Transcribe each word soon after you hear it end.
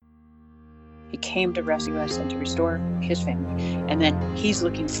He came to rescue us and to restore his family. And then he's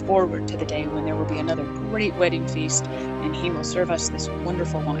looking forward to the day when there will be another great wedding feast, and he will serve us this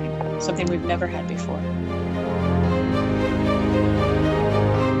wonderful wine, something we've never had before.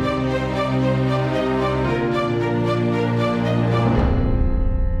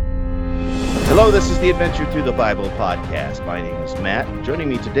 Hello, this is the Adventure Through the Bible podcast. My name is Matt. Joining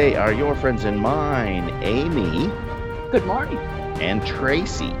me today are your friends and mine, Amy. Good morning. And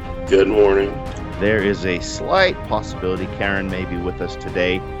Tracy. Good morning. There is a slight possibility Karen may be with us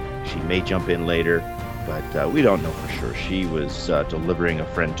today. She may jump in later, but we don't know for sure. She was delivering a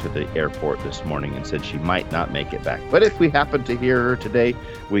friend to the airport this morning and said she might not make it back. But if we happen to hear her today,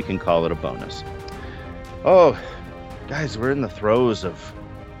 we can call it a bonus. Oh, guys, we're in the throes of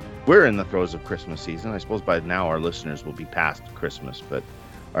Christmas season. I suppose by now our listeners will be past Christmas, but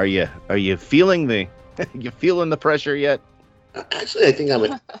are you feeling the pressure yet? Actually, I think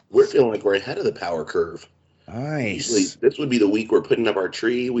we're feeling like we're ahead of the power curve. Nice. Usually, this would be the week we're putting up our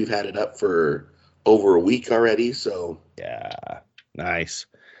tree. We've had it up for over a week already, so yeah, nice.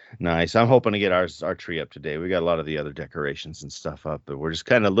 I'm hoping to get our tree up today. We got a lot of the other decorations and stuff up, but we're just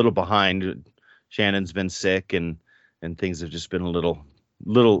kind of a little behind. Shannon's been sick, and things have just been a little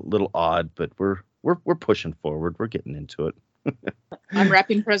odd, but we're pushing forward. We're getting into it. I'm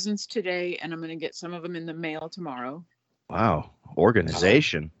wrapping presents today, and I'm going to get some of them in the mail tomorrow. Wow,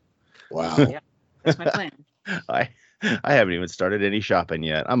 organization. Wow. Yeah, that's my plan. I haven't even started any shopping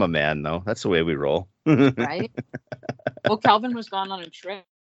yet. I'm a man, though. That's the way we roll. Right? Well, Calvin was gone on a trip.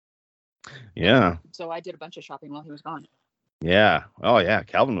 Yeah. So I did a bunch of shopping while he was gone. Yeah. Oh, yeah.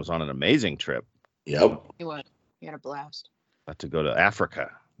 Calvin was on an amazing trip. Yep. He was. He had a blast. Got to go to Africa,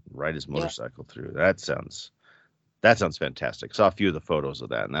 ride his motorcycle through. That sounds fantastic. Saw a few of the photos of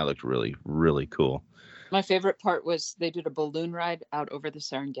that, and that looked really, really cool. My favorite part was they did a balloon ride out over the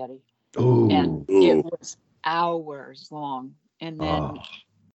Serengeti. Ooh. And it was hours long. And then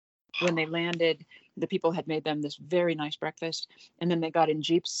when they landed, the people had made them this very nice breakfast. And then they got in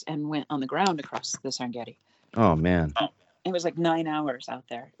Jeeps and went on the ground across the Serengeti. Oh, man. It was like 9 hours out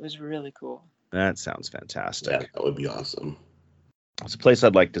there. It was really cool. That sounds fantastic. Yeah, that would be awesome. It's a place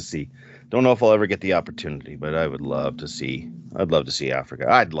I'd like to see. Don't know if I'll ever get the opportunity, but I'd love to see Africa.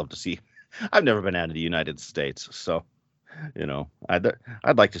 I've never been out of the United States, so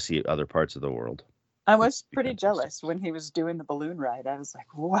I'd like to see other parts of the world. I was pretty jealous when he was doing the balloon ride. I was like,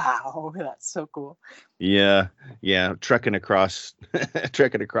 wow, that's so cool. Yeah, trekking across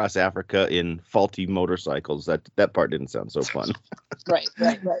Africa in faulty motorcycles. That part didn't sound so fun. Right,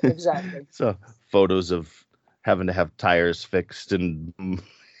 exactly. So photos of having to have tires fixed and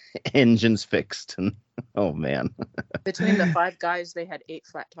engines fixed, and oh man. Between the 5 guys, they had 8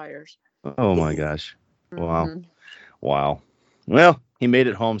 flat tires. Oh my gosh. Wow. Mm-hmm. Wow. Well, he made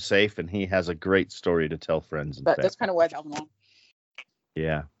it home safe, and he has a great story to tell friends and family. That's kind of why Calvin won.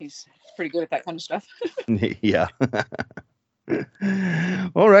 Yeah. He's pretty good at that kind of stuff. Yeah.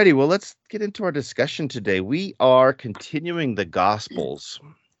 Alrighty, well, let's get into our discussion today. We are continuing the Gospels,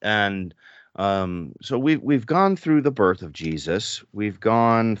 and so we've gone through the birth of Jesus. We've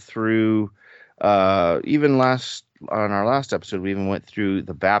gone through even on our last episode, we even went through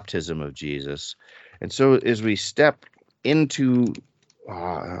the baptism of Jesus. And so as we step into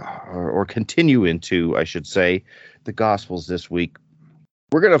or continue into, I should say, the Gospels this week,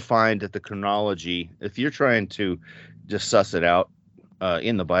 we're going to find that the chronology, if you're trying to just suss it out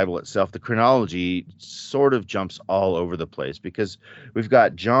in the Bible itself, the chronology sort of jumps all over the place, because we've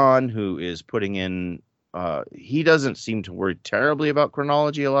got John, who is putting in, he doesn't seem to worry terribly about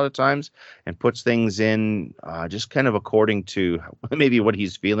chronology a lot of times, and puts things in just kind of according to maybe what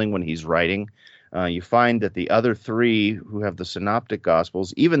he's feeling when he's writing. You find that the other 3 who have the synoptic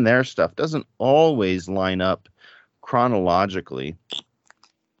gospels, even their stuff doesn't always line up chronologically.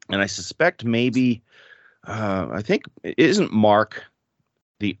 And I suspect maybe, I think, isn't Mark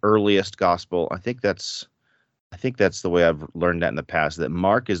the earliest gospel? I think that's the way I've learned that in the past, that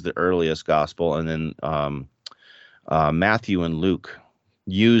Mark is the earliest gospel, and then Matthew and Luke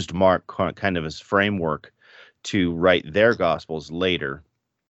used Mark kind of as framework to write their gospels later,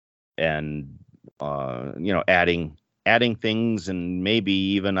 and adding things, and maybe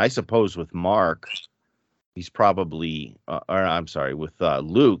even, I suppose, with Mark, he's probably, with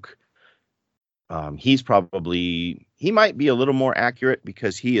Luke, he might be a little more accurate,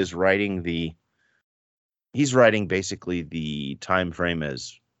 because he's writing basically the time frame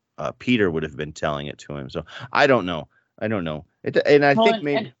as Peter would have been telling it to him. So I don't know. And I think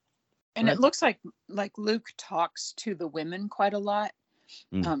maybe. And it looks like Luke talks to the women quite a lot.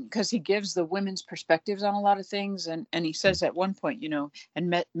 Mm. because he gives the women's perspectives on a lot of things. And he says at one point,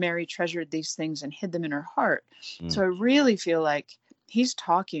 and Mary treasured these things and hid them in her heart. Mm. So I really feel like he's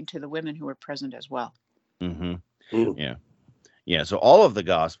talking to the women who were present as well. Mm-hmm. Mm. Yeah. So all of the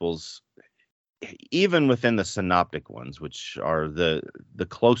Gospels, even within the synoptic ones, which are the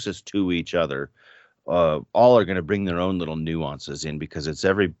closest to each other, all are going to bring their own little nuances in, because it's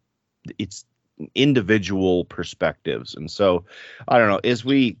individual perspectives. And so I don't know, as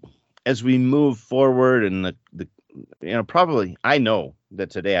we move forward, and probably, I know that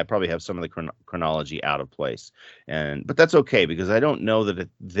today I probably have some of the chronology out of place, but that's okay, because I don't know that at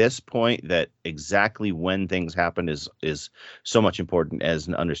this point that exactly when things happened is so much important as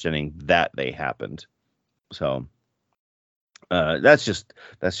understanding that they happened. So that's just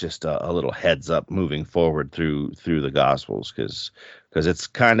a little heads up moving forward through the Gospels, because it's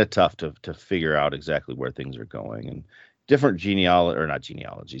kind of tough to figure out exactly where things are going, and different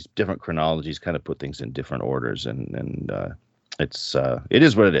different chronologies kind of put things in different orders, and it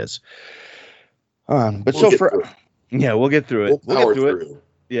is what it is. But we'll get through it. We'll power through it.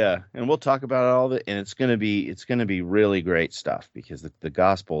 Yeah, and we'll talk about all of it, and it's gonna be really great stuff, because the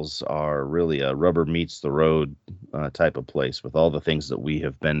Gospels are really a rubber meets the road type of place, with all the things that we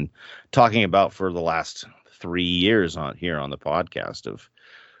have been talking about for the last 3 years here on the podcast. Of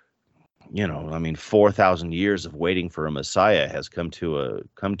 4,000 years of waiting for a Messiah has come to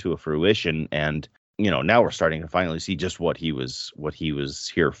a fruition, and now we're starting to finally see just what he was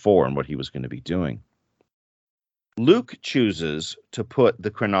here for, and what he was going to be doing. Luke chooses to put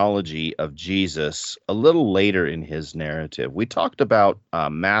the chronology of Jesus a little later in his narrative. We talked about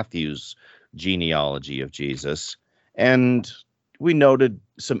Matthew's genealogy of Jesus, and we noted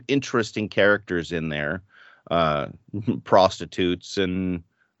some interesting characters in there, prostitutes and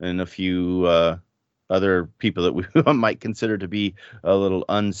a few other people that we might consider to be a little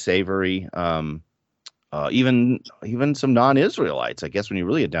unsavory, even some non-Israelites, I guess, when you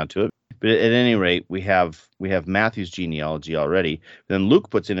really get down to it. But at any rate, we have Matthew's genealogy already. Then Luke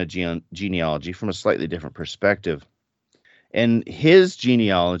puts in a genealogy from a slightly different perspective. And his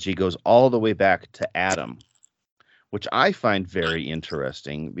genealogy goes all the way back to Adam, which I find very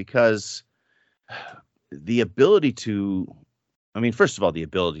interesting, because the ability to, first of all, the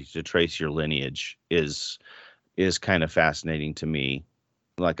ability to trace your lineage is kind of fascinating to me.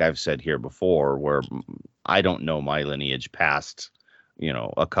 Like I've said here before, where I don't know my lineage past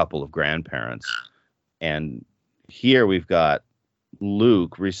a couple of grandparents. And here we've got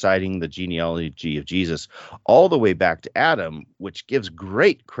Luke reciting the genealogy of Jesus all the way back to Adam, which gives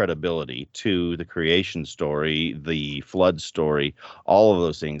great credibility to the creation story, the flood story, all of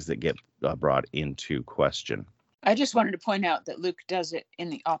those things that get brought into question. I just wanted to point out that Luke does it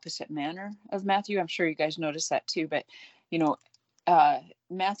in the opposite manner of Matthew. I'm sure you guys noticed that too, but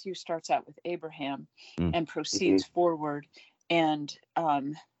Matthew starts out with Abraham and proceeds forward, and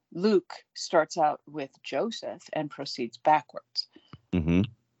Luke starts out with Joseph and proceeds backwards. Mm-hmm.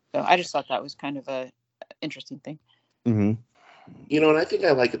 So I just thought that was kind of a interesting thing. Mm-hmm. And I think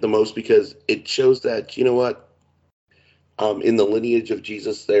I like it the most because it shows that, in the lineage of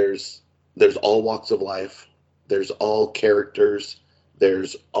Jesus, there's all walks of life, there's all characters,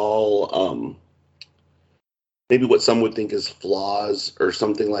 there's all maybe what some would think is flaws or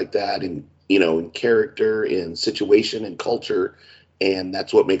something like that, in character, in situation, and culture. And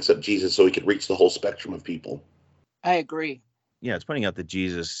that's what makes up Jesus, so he could reach the whole spectrum of people. I agree. Yeah, it's pointing out that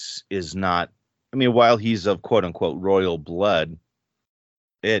Jesus is not, while he's of quote unquote royal blood,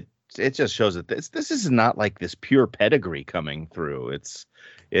 it just shows that this is not like this pure pedigree coming through.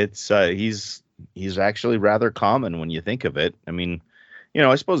 He's actually rather common when you think of it.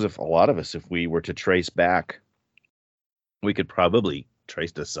 I suppose if a lot of us, if we were to trace back, we could probably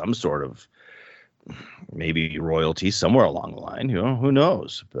trace to some sort of maybe royalty somewhere along the line, who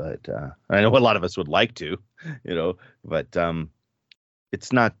knows? But I know a lot of us would like to, but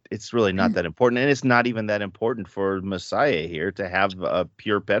it's really not that important. And it's not even that important for Messiah here to have a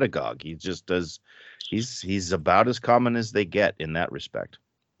pure pedagogue. He just does. He's about as common as they get in that respect.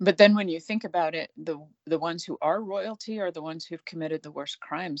 But then when you think about it, the ones who are royalty are the ones who've committed the worst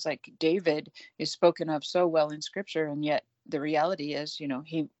crimes. Like David is spoken of so well in scripture, and yet the reality is,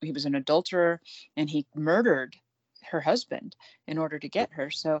 he was an adulterer and he murdered her husband in order to get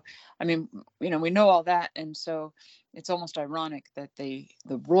her. So, we know all that. And so it's almost ironic that the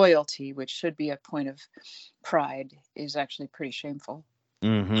royalty, which should be a point of pride, is actually pretty shameful.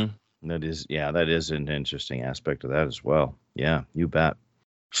 Mm-hmm. That is an interesting aspect of that as well. Yeah, you bet.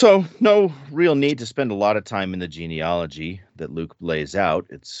 So no real need to spend a lot of time in the genealogy that Luke lays out.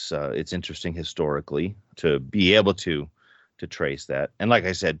 It's interesting historically to be able to to trace that. And like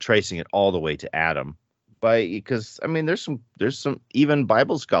I said, tracing it all the way to Adam, because I mean, there's some even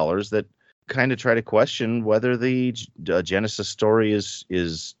Bible scholars that kind of try to question whether the Genesis story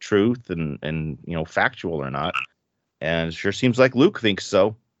is truth and factual or not. And it sure seems like Luke thinks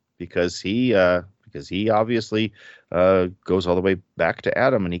so, because he obviously goes all the way back to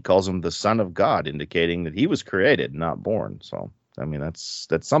Adam, and he calls him the son of God, indicating that he was created, not born. So I mean, that's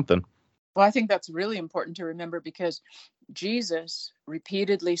something. Well, I think that's really important to remember, because Jesus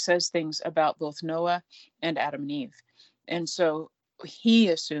repeatedly says things about both Noah and Adam and Eve. And so he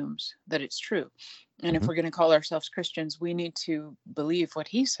assumes that it's true. And if we're going to call ourselves Christians, we need to believe what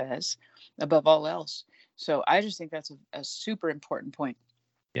he says above all else. So I just think that's a super important point.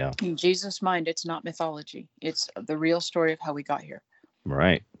 Yeah. In Jesus' mind, it's not mythology. It's the real story of how we got here.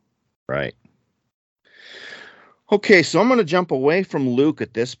 Right. Okay, so I'm going to jump away from Luke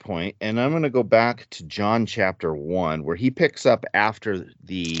at this point, and I'm going to go back to John chapter 1, where he picks up after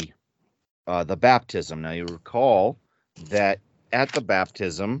the baptism. Now, you recall that at the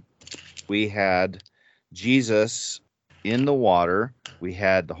baptism, we had Jesus in the water. We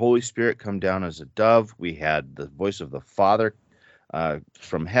had the Holy Spirit come down as a dove. We had the voice of the Father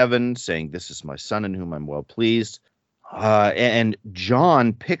from heaven saying, "This is my Son in whom I'm well pleased." And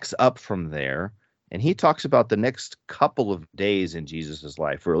John picks up from there, and he talks about the next couple of days in Jesus's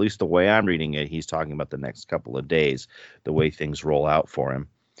life, or at least the way I'm reading it, he's talking about the next couple of days, the way things roll out for him.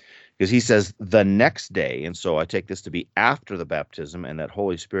 Because he says the next day, and so I take this to be after the baptism and that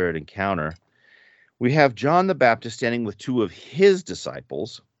Holy Spirit encounter, we have John the Baptist standing with two of his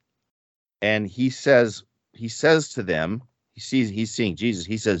disciples, and he says to them, he's seeing Jesus,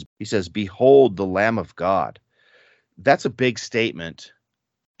 he says, "Behold the Lamb of God." That's a big statement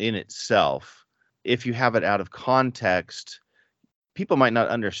in itself. If you have it out of context, people might not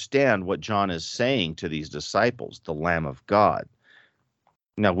understand what John is saying to these disciples, the Lamb of God.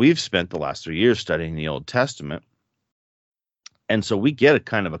 Now, we've spent the last 3 years studying the Old Testament, and so we get a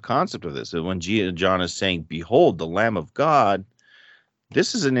kind of a concept of this. So when John is saying, "Behold the Lamb of God,"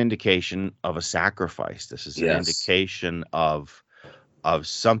 this is an indication of a sacrifice. This is an indication of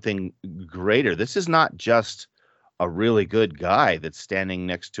something greater. This is not just a really good guy that's standing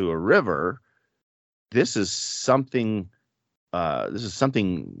next to a river. This is something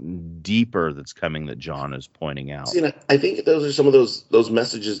deeper that's coming that John is pointing out. See, I think those are some of those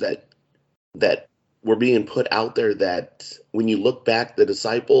messages that were being put out there that when you look back, the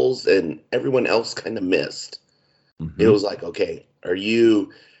disciples and everyone else kind of missed. It was like, okay, are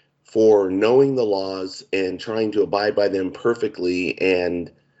you for knowing the laws and trying to abide by them perfectly, and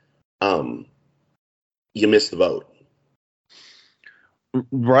you missed the boat.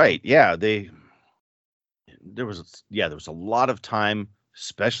 Right. Yeah. There was a lot of time,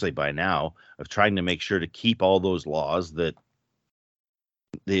 especially by now, of trying to make sure to keep all those laws that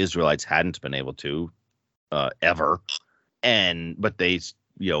the Israelites hadn't been able to ever. But they,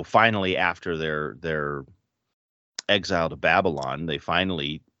 finally, after their exile to Babylon, they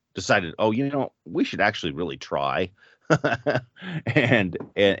finally decided, we should actually really try. and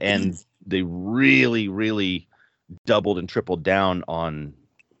they really, really doubled and tripled down on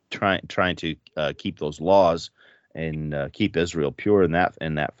trying to keep those laws and keep Israel pure in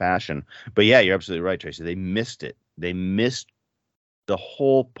that fashion. But yeah, you're absolutely right, Tracy. They missed it. They missed the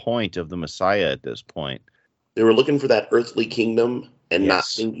whole point of the Messiah at this point. They were looking for that earthly kingdom and not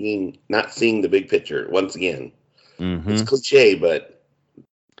seeing the big picture. Once again, It's cliche, but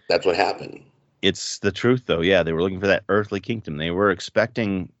that's what happened. It's the truth, though. Yeah, they were looking for that earthly kingdom. They were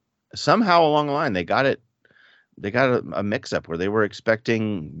expecting, somehow along the line, they got a mix-up where they were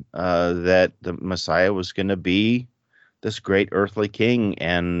expecting that the Messiah was going to be this great earthly king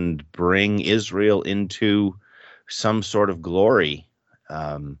and bring Israel into some sort of glory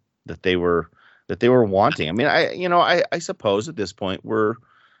that they were wanting. I mean, I suppose at this point we're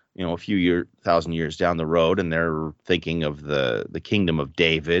a few thousand years down the road, and they're thinking of the kingdom of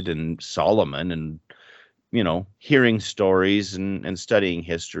David and Solomon, and hearing stories and studying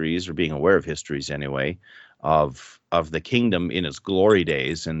histories, or being aware of histories anyway, of the kingdom in its glory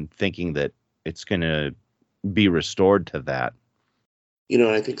days, and thinking that it's going to be restored to that. And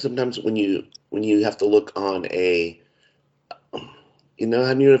I think sometimes when you have to look on a, I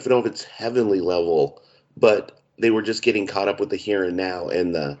don't even know if it's heavenly level, but they were just getting caught up with the here and now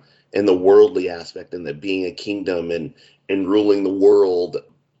and the worldly aspect, and the being a kingdom and ruling the world,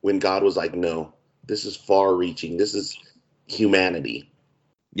 when God was like, no, this is far reaching. This is humanity.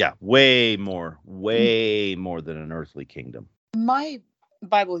 Yeah, way more than an earthly kingdom. My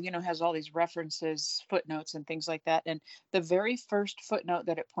Bible, has all these references, footnotes, and things like that. And the very first footnote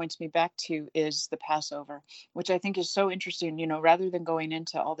that it points me back to is the Passover, which I think is so interesting. Rather than going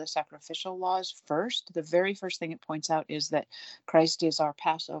into all the sacrificial laws first, the very first thing it points out is that Christ is our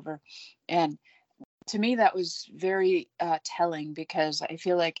Passover. And to me, that was very telling, because I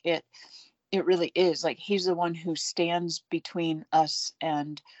feel like it really is like he's the one who stands between us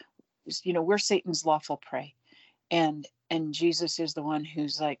and, we're Satan's lawful prey. And Jesus is the one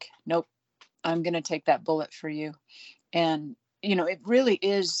who's like, nope, I'm going to take that bullet for you. And, it really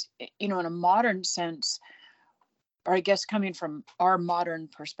is, in a modern sense, or I guess coming from our modern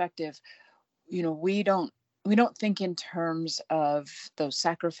perspective, we don't think in terms of those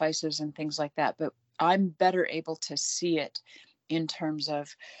sacrifices and things like that, but I'm better able to see it in terms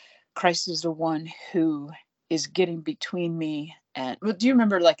of Christ is the one who is getting between me and, well, do you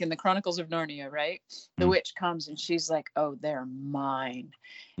remember, like in the Chronicles of Narnia, right? The witch comes and she's like, oh, they're mine.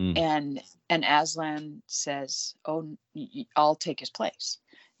 And Aslan says, oh, I'll take his place.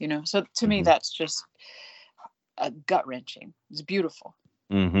 So to me, that's just gut wrenching. It's beautiful.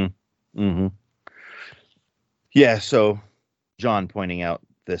 Yeah. So John pointing out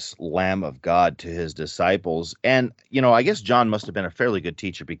this Lamb of God to his disciples. And, I guess John must have been a fairly good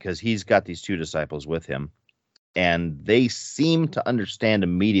teacher, because he's got these two disciples with him. And they seem to understand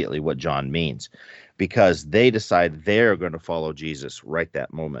immediately what John means, because they decide they're going to follow Jesus right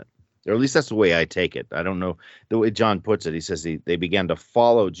that moment. Or at least that's the way I take it. I don't know the way John puts it. He says they began to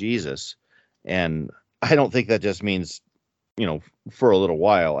follow Jesus. And I don't think that just means, for a little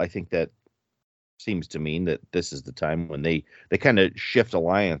while. I think that seems to mean that this is the time when they kind of shift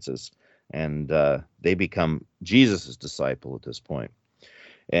alliances, and they become Jesus's disciple at this point.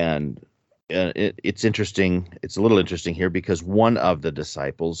 And it's interesting. It's a little interesting here, because one of the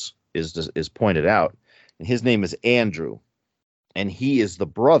disciples is pointed out, and his name is Andrew, and he is the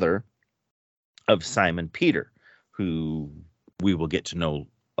brother of Simon Peter, who we will get to know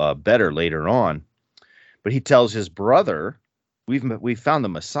better later on. But he tells his brother, "We've found the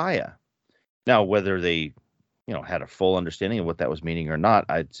Messiah." Now, whether they, had a full understanding of what that was meaning or not,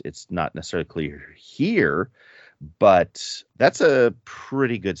 it's not necessarily clear here. But that's a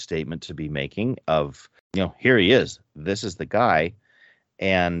pretty good statement to be making of, here he is. This is the guy.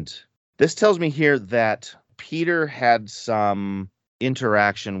 And this tells me here that Peter had some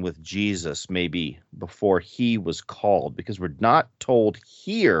interaction with Jesus maybe before he was called, because we're not told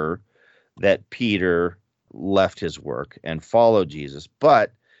here that Peter left his work and followed Jesus.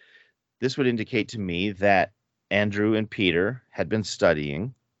 But this would indicate to me that Andrew and Peter had been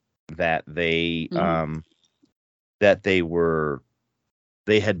studying, that they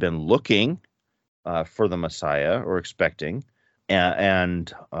they had been looking for the Messiah, or expecting,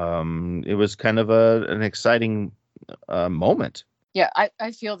 and it was kind of an exciting moment. Yeah,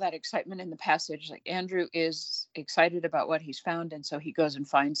 I feel that excitement in the passage. Like Andrew is excited about what he's found, and so he goes and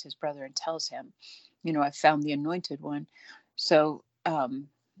finds his brother and tells him, I found the anointed one. So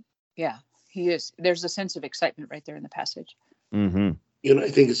yeah, he is. There's a sense of excitement right there in the passage. I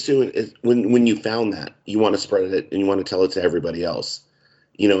think as soon as when you found that, you want to spread it and you want to tell it to everybody else.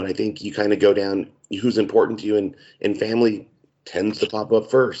 And I think you kind of go down who's important to you, and family tends to pop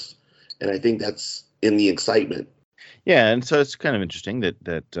up first. And I think that's in the excitement. Yeah, and so it's kind of interesting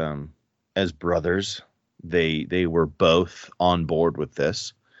that as brothers, they were both on board with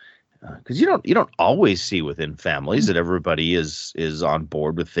this, because you don't always see within families that everybody is on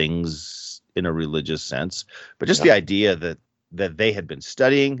board with things in a religious sense, but just the idea that they had been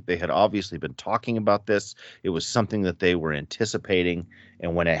studying, they had obviously been talking about this. It was something that they were anticipating,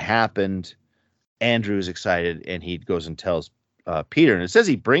 and when it happened, Andrew is excited, and he goes and tells Peter, and it says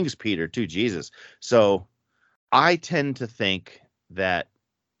he brings Peter to Jesus. So I tend to think that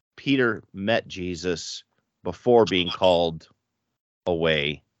Peter met Jesus before being called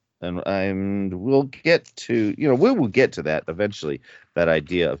away, and we'll get to, we will get to that eventually, that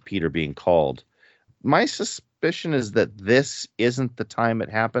idea of Peter being called. My suspicion is that this isn't the time it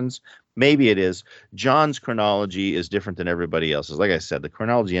happens. Maybe it is. John's chronology is different than everybody else's. Like I said, the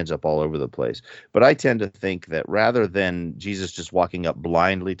chronology ends up all over the place. But I tend to think that rather than Jesus just walking up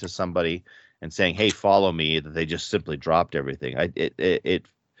blindly to somebody and saying, "Hey, follow me," that they just simply dropped everything. It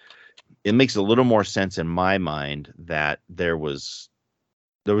makes a little more sense in my mind that there was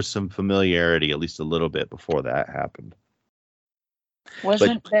some familiarity, at least a little bit, before that happened.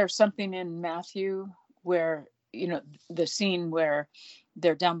 Wasn't there something in Matthew where, the scene where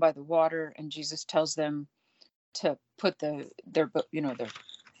they're down by the water and Jesus tells them to put their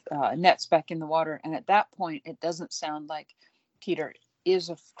nets back in the water, and at that point it doesn't sound like Peter is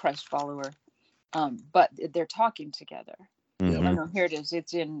a Christ follower, but they're talking together. Mm-hmm. no, here it is.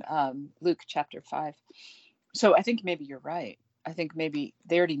 It's in Luke chapter 5. So I think maybe you're right. I think maybe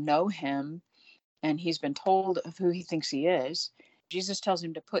they already know him and he's been told of who he thinks he is. Jesus tells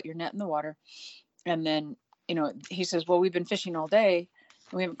him to put your net in the water. And then, he says, well, we've been fishing all day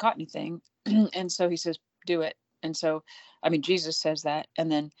and we haven't caught anything. And so he says, do it. And so, Jesus says that. And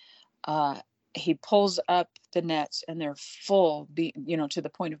then he pulls up the nets and they're full, to the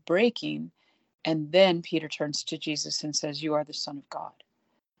point of breaking. And then Peter turns to Jesus and says, you are the Son of God.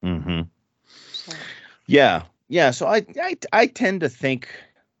 Mm-hmm. So. Yeah. So I tend to think,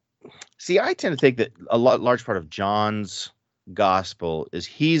 that a large part of John's gospel is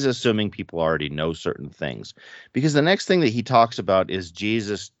he's assuming people already know certain things, because the next thing that he talks about is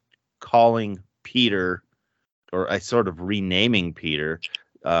Jesus calling Peter, or I sort of renaming Peter,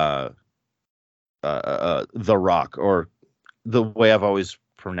 the rock, or the way I've always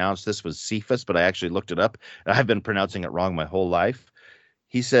pronounced this was Cephas, but I actually looked it up and I've been pronouncing it wrong my whole life.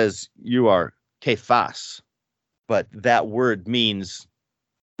 He says you are Kephas, but that word means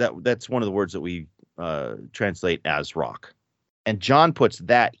that's one of the words that we translate as rock. And John puts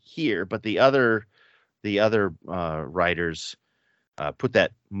that here, but the other writers put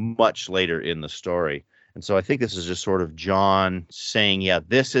that much later in the story. And so I think this is just sort of John saying, yeah,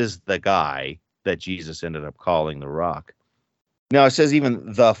 this is the guy that Jesus ended up calling the rock. Now it says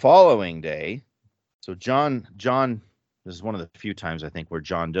even the following day. So John, this is one of the few times I think where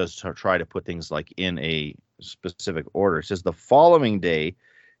John does try to put things like in a specific order. It says the following day,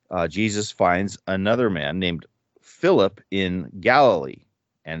 Jesus finds another man named Philip in Galilee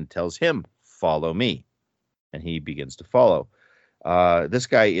and tells him, follow me. And he begins to follow. This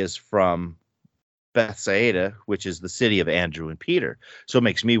guy is from Bethsaida, which is the city of Andrew and Peter. So it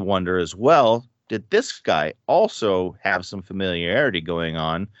makes me wonder as well, did this guy also have some familiarity going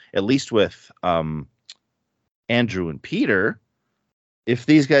on, at least with Andrew and Peter, if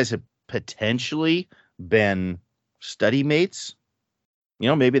these guys had potentially been study mates?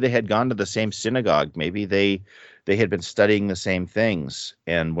 Maybe they had gone to the same synagogue. Maybe they had been studying the same things.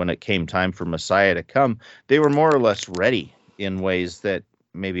 And when it came time for Messiah to come, they were more or less ready in ways that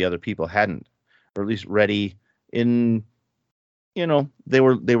maybe other people hadn't, or at least ready in, they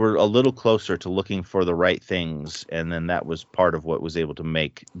were a little closer to looking for the right things. And then that was part of what was able to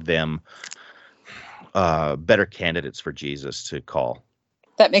make them better candidates for Jesus to call.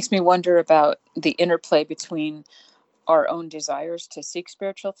 That makes me wonder about the interplay between our own desires to seek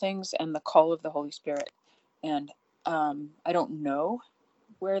spiritual things and the call of the Holy Spirit. And I don't know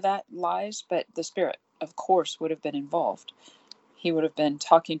where that lies, but the Spirit, of course, would have been involved. He would have been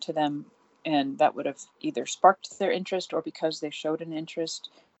talking to them, and that would have either sparked their interest, or because they showed an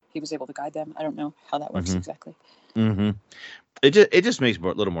interest, he was able to guide them. I don't know how that works exactly. Mm-hmm. It just makes a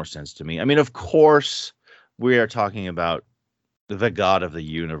little more sense to me. Of course, we are talking about the God of the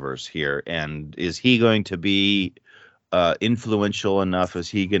universe here, and is he going to be influential enough? Is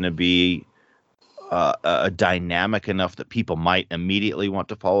he going to be dynamic enough that people might immediately want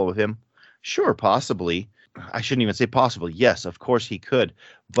to follow him? Sure, possibly. I shouldn't even say possible. Yes, of course he could.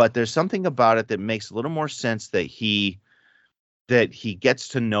 But there's something about it that makes a little more sense that he gets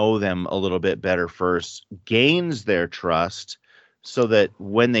to know them a little bit better first, gains their trust, so that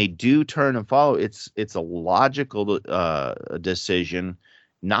when they do turn and follow, it's a logical decision,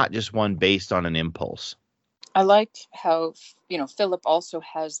 not just one based on an impulse. I like how, Philip also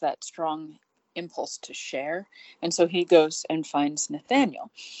has that strong impulse to share. And so he goes and finds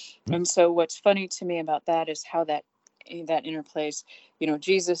Nathanael. Mm-hmm. And so what's funny to me about that is how that interplays.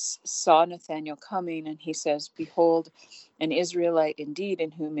 Jesus saw Nathanael coming and he says, behold, an Israelite indeed,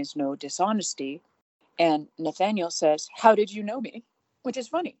 in whom is no dishonesty. And Nathanael says, how did you know me? Which is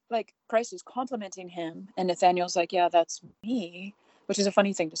funny. Like, Christ is complimenting him and Nathanael's like, yeah, that's me, which is a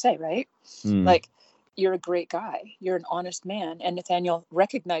funny thing to say, right? Like, you're a great guy. You're an honest man. And Nathanael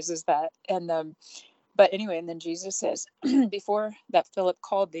recognizes that. And, but anyway, and then Jesus says, before that Philip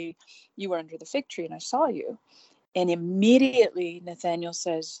called thee, you were under the fig tree and I saw you. And immediately Nathanael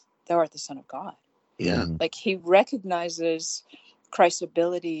says, thou art the Son of God. Yeah. Like, he recognizes Christ's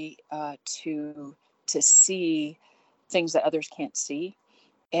ability to see things that others can't see.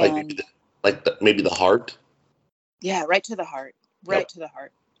 And maybe the heart. Yeah, right to the heart. Right to the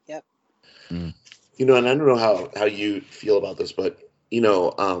heart. Yep. And I don't know how you feel about this, but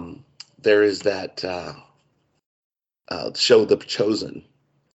there is that show The Chosen,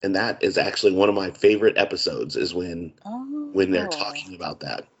 and that is actually one of my favorite episodes, is when they're talking about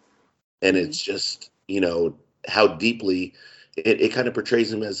that. And it's just, how deeply it kind of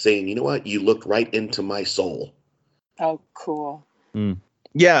portrays him as saying, you know what, you looked right into my soul. Oh, cool.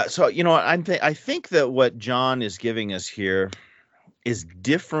 Yeah. So, I think that what John is giving us here, is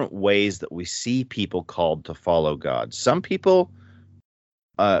different ways that we see people called to follow God. Some people,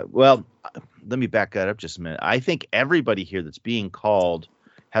 well, let me back that up just a minute. I think everybody here that's being called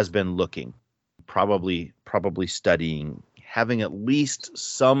has been looking, probably studying, having at least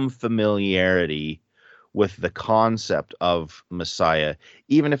some familiarity with the concept of Messiah,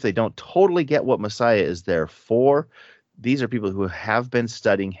 even if they don't totally get what Messiah is there for. These are people who have been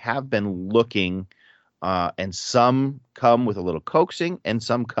studying, have been looking, and some come with a little coaxing, and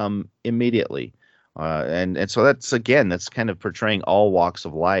some come immediately. And so that's kind of portraying all walks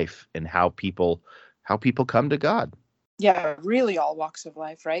of life and how people come to God. Yeah, really all walks of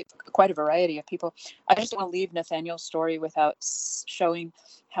life, right? Quite a variety of people. I just want to leave Nathaniel's story without showing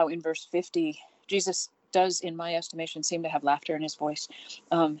how in verse 50, Jesus does, in my estimation, seem to have laughter in his voice,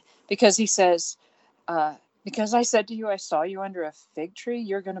 because he says, because I said to you, I saw you under a fig tree,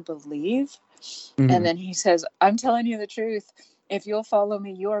 you're going to believe. Mm-hmm. And then he says, I'm telling you the truth. If you'll follow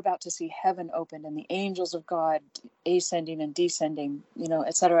me, you're about to see heaven opened and the angels of God ascending and descending,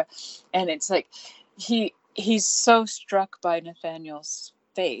 etc. And it's like he's so struck by Nathaniel's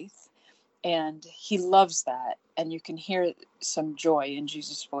faith, and he loves that. And you can hear some joy in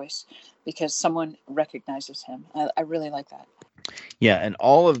Jesus' voice because someone recognizes him. I really like that. Yeah, and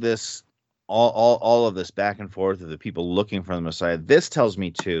all of this, all of this back and forth of the people looking for the Messiah, this tells me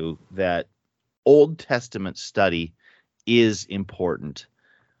too that Old Testament study is important.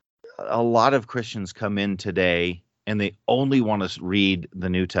 A lot of Christians come in today and they only want to read the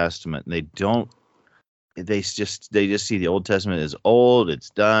New Testament. They just see the Old Testament as old,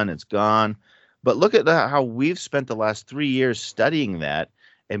 it's done, it's gone. But look at how we've spent the last 3 years studying that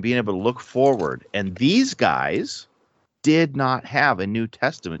and being able to look forward. And these guys did not have a New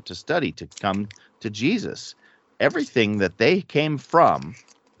Testament to study to come to Jesus. Everything that they came from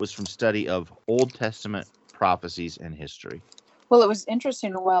was from study of Old Testament prophecies and history. Well, it was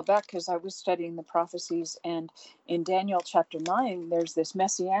interesting a while back because I was studying the prophecies, and in Daniel chapter 9, there's this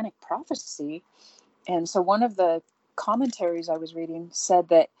messianic prophecy. And so one of the commentaries I was reading said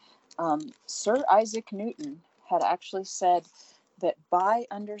that Sir Isaac Newton had actually said that by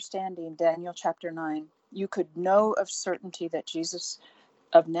understanding Daniel chapter 9, you could know of certainty that Jesus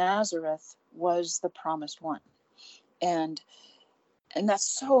of Nazareth was the promised one. And that's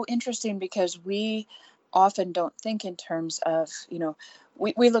so interesting because we often don't think in terms of,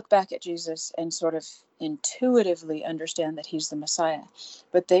 we look back at Jesus and sort of intuitively understand that he's the Messiah.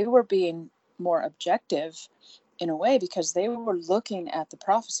 But they were being more objective in a way because they were looking at the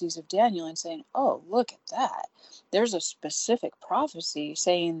prophecies of Daniel and saying, oh, look at that. There's a specific prophecy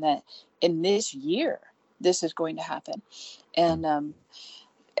saying that in this year, this is going to happen. And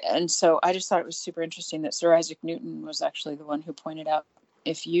so I just thought it was super interesting that Sir Isaac Newton was actually the one who pointed out,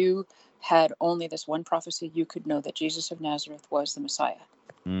 if you had only this one prophecy, you could know that Jesus of Nazareth was the Messiah.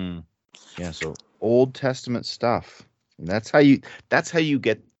 Yeah, so Old Testament stuff. And that's how you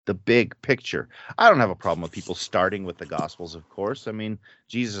get the big picture. I don't have a problem with people starting with the Gospels, of course. I mean,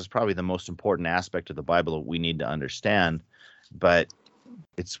 Jesus is probably the most important aspect of the Bible that we need to understand. But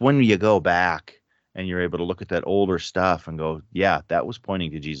it's when you go back and you're able to look at that older stuff and go, yeah, that was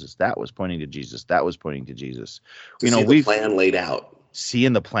pointing to Jesus. That was pointing to Jesus. That was pointing to Jesus. See the plan laid out.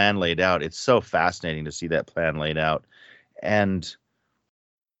 Seeing the plan laid out. It's so fascinating to see that plan laid out. And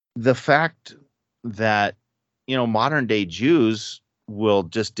the fact that, modern day Jews will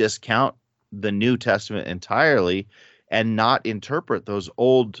just discount the New Testament entirely and not interpret those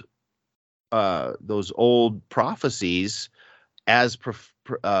old prophecies as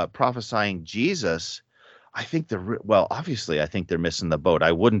prophesying Jesus. I think obviously I think they're missing the boat.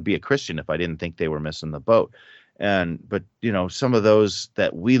 I wouldn't be a Christian if I didn't think they were missing the boat. But some of those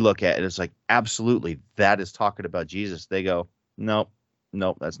that we look at, it's like, absolutely, that is talking about Jesus. They go, nope,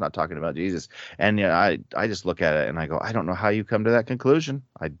 that's not talking about Jesus. And I just look at it and I go, I don't know how you come to that conclusion.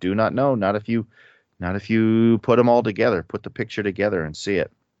 I do not know. Not if you put them all together, put the picture together and see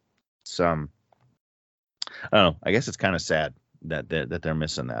it. I don't know. I guess it's kind of sad that they're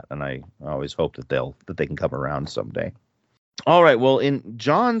missing that, and I always hope that they can come around someday. All right. Well, in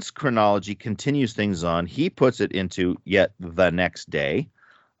John's chronology continues things on. He puts it into yet the next day,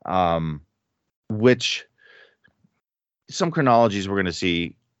 which some chronologies we're going to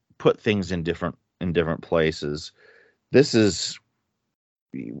see put things in different places. This is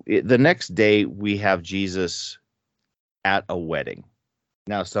the next day we have Jesus at a wedding.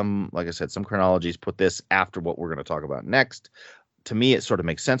 Now, like I said, some chronologies put this after what we're going to talk about next. To me, it sort of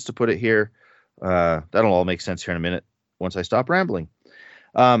makes sense to put it here. That'll all make sense here in a minute once I stop rambling.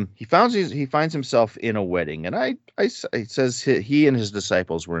 He finds himself in a wedding, and it says he and his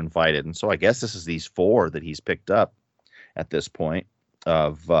disciples were invited, and so I guess this is these 4 that he's picked up. at this point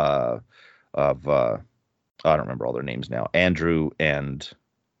of I don't remember all their names now. Andrew and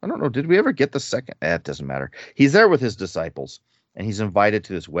I don't know. Did we ever get the second? It doesn't matter. He's there with his disciples, and he's invited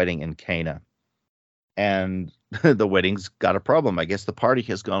to this wedding in Cana. And the wedding's got a problem. I guess the party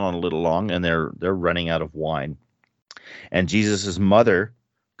has gone on a little long, and they're running out of wine. And Jesus's mother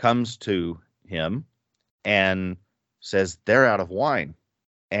comes to him and says they're out of wine.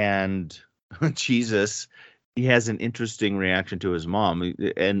 And Jesus, he has an interesting reaction to his mom.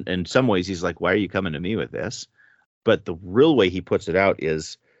 And in some ways, he's like, why are you coming to me with this? But the real way he puts it out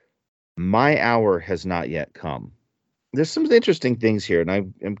is, my hour has not yet come. There's some interesting things here, and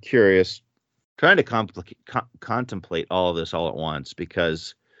I'm curious, trying to contemplate all of this all at once,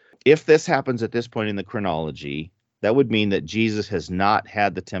 because if this happens at this point in the chronology, that would mean that Jesus has not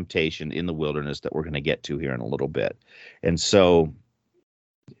had the temptation in the wilderness that we're going to get to here in a little bit. And so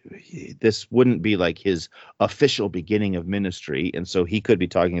this wouldn't be like his official beginning of ministry. And so he could be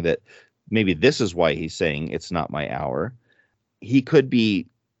talking that maybe this is why he's saying it's not my hour. He could be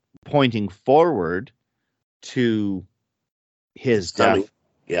pointing forward to his death.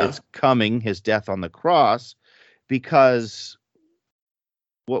 Yeah. It's coming, his death on the cross, because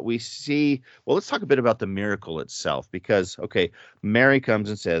what we see, well, let's talk a bit about the miracle itself, because, okay, Mary comes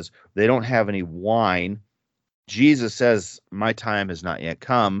and says, they don't have any wine. Jesus says, my time has not yet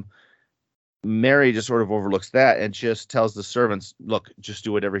come. Mary just sort of overlooks that and just tells the servants, look, just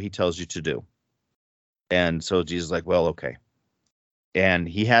do whatever he tells you to do. And so Jesus is like, well, okay. And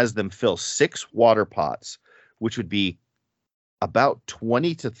he has them fill 6 water pots, which would be about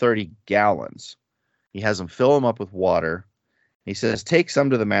 20 to 30 gallons. He has them fill them up with water. He says, take some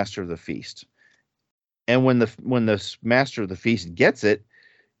to the master of the feast. And when the master of the feast gets it,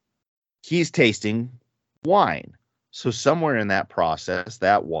 he's tasting wine. So somewhere in that process,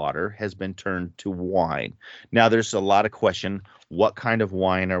 that water has been turned to wine. Now, there's a lot of question, what kind of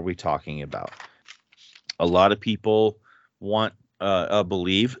wine are we talking about? A lot of people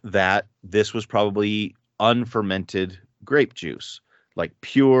believe that this was probably unfermented grape juice, like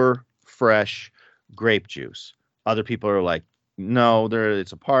pure, fresh grape juice. Other people are like, no,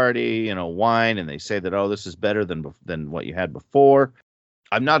 it's a party, wine, and they say that, oh, this is better than what you had before.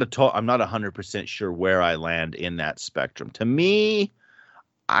 I'm not 100% sure where I land in that spectrum. To me,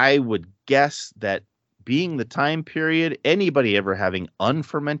 I would guess that being the time period, anybody ever having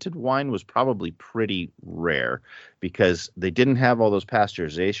unfermented wine was probably pretty rare, because they didn't have all those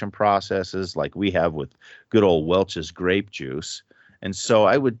pasteurization processes like we have with good old Welch's grape juice. And so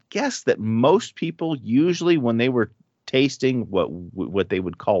I would guess that most people, usually when they were tasting what they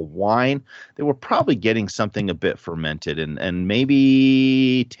would call wine, they were probably getting something a bit fermented and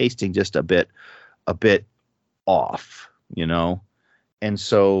maybe tasting just a bit off, And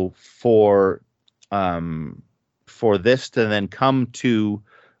so for this to then come to,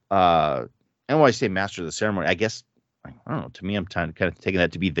 and when I say master of the ceremony, I guess, I don't know, to me, I'm kind of taking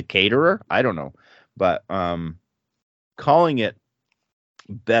that to be the caterer. I don't know, but calling it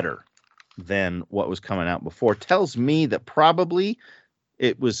better than what was coming out before tells me that probably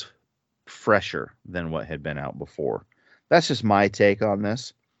it was fresher than what had been out before. That's just my take on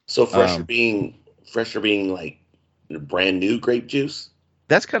this. So fresher being like brand new grape juice.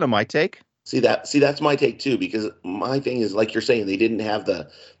 That's kind of my take. See, that's my take too, because my thing is, like you're saying, they didn't have the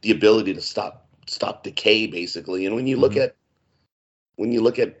ability to stop decay, basically. And when you look at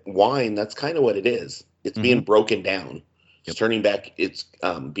wine, that's kind of what it is. It's being broken down. It's turning back. It's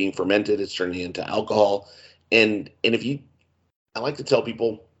being fermented. It's turning into alcohol. And I like to tell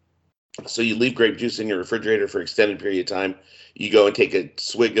people, so you leave grape juice in your refrigerator for an extended period of time. You go and take a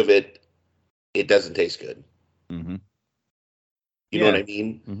swig of it. It doesn't taste good. Mm-hmm. You know what I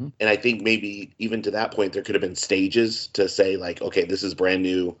mean? Mm-hmm. And I think maybe even to that point, there could have been stages to say, like, okay, this is brand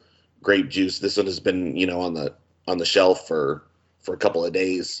new grape juice. This one has been, on the shelf for a couple of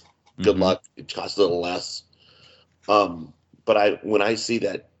days. Good luck. It costs a little less. But when I see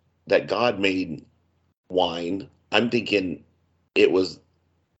that God made wine, I'm thinking it was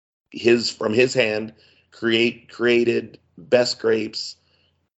from his hand, created, best grapes,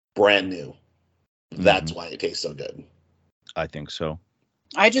 brand new. That's why it tastes so good. I think so.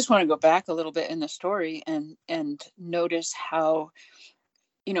 I just want to go back a little bit in the story and notice how,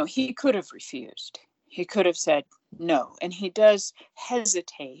 he could have refused. He could have said no, and he does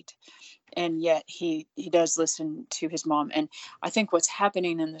hesitate. And yet he does listen to his mom. And I think what's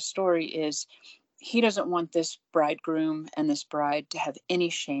happening in the story is he doesn't want this bridegroom and this bride to have any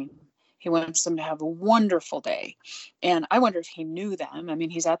shame. He wants them to have a wonderful day. And I wonder if he knew them. I mean,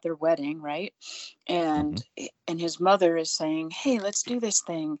 he's at their wedding, right? And his mother is saying, hey, let's do this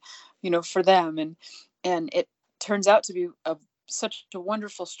thing, for them. And turns out to be such a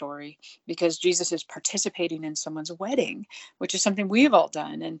wonderful story, because Jesus is participating in someone's wedding, which is something we've all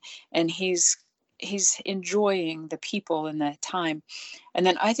done, and he's enjoying the people and the time. And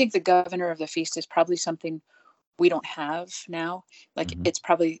then I think the governor of the feast is probably something we don't have now. Like, it's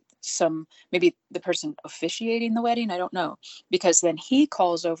probably maybe the person officiating the wedding, I don't know, because then he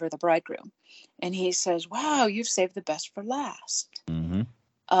calls over the bridegroom and he says, "Wow, you've saved the best for last."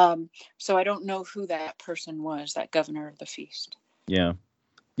 So I don't know who that person was, that governor of the feast.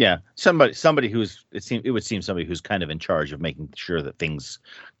 Yeah, somebody who's it would seem somebody who's kind of in charge of making sure that things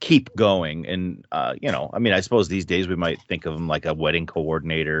keep going. And I mean, I suppose these days we might think of him like a wedding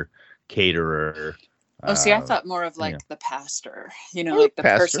coordinator, caterer. See, I thought more of like the pastor, Or like the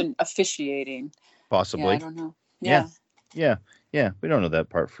pastor. person officiating. Possibly. Yeah, I don't know. Yeah. We don't know that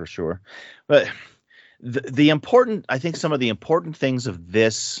part for sure. But I think some of the important things of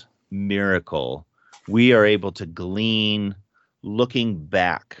this miracle, we are able to glean looking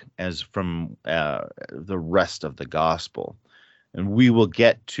back as from the rest of the gospel. And we will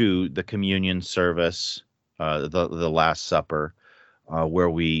get to the communion service, the Last Supper, where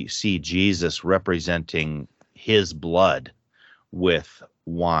we see Jesus representing his blood with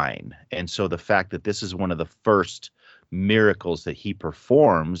wine. And so the fact that this is one of the first miracles that he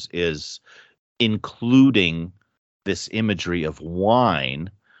performs is including this imagery of wine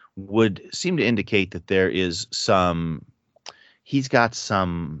would seem to indicate that there is he's got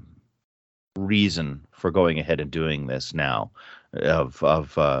some reason for going ahead and doing this now,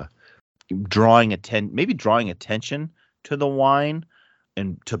 of drawing attention to the wine,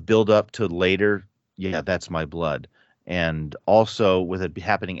 and to build up to later, that's my blood. And also with it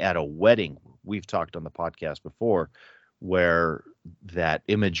happening at a wedding, we've talked on the podcast before, where that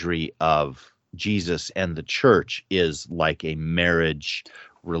imagery of Jesus and the church is like a marriage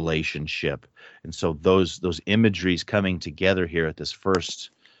relationship. And so those imageries coming together here at this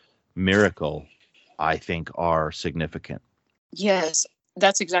first miracle, I think, are significant. Yes,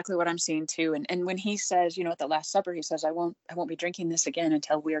 that's exactly what I'm seeing too. And when he says, at the Last Supper, he says, I won't be drinking this again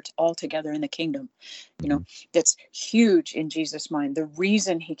until we are all together in the kingdom. That's huge in Jesus' mind. The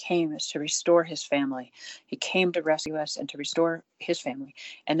reason he came is to restore his family. He came to rescue us and to restore his family.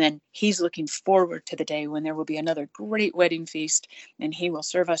 And then he's looking forward to the day when there will be another great wedding feast, and he will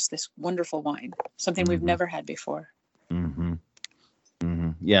serve us this wonderful wine, something we've never had before.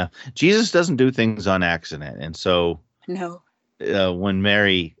 Yeah. Jesus doesn't do things on accident. And so no. When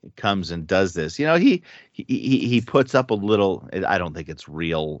Mary comes and does this, he puts up a little, I don't think it's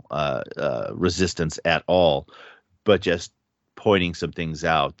real resistance at all, but just pointing some things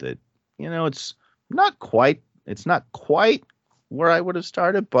out that, it's not quite where I would have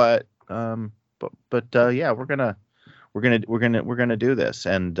started, but yeah, we're gonna do this.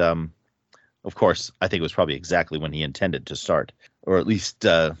 And of course, I think it was probably exactly when he intended to start, or at least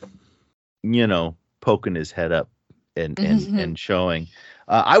poking his head up and showing.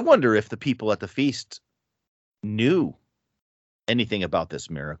 I wonder if the people at the feast knew anything about this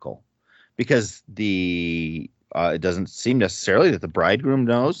miracle, because it doesn't seem necessarily that the bridegroom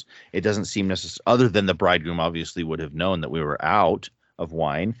knows. It doesn't seem necessary, other than the bridegroom obviously would have known that we were out of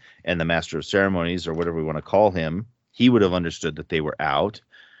wine, and the master of ceremonies, or whatever we want to call him, he would have understood that they were out.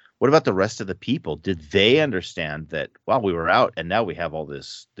 What about the rest of the people? Did they understand that, we were out and now we have all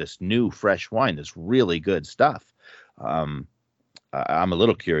this new fresh wine, this really good stuff? I'm a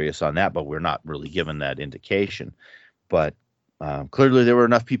little curious on that, but we're not really given that indication. But clearly there were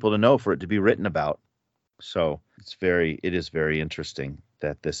enough people to know for it to be written about. So it is very interesting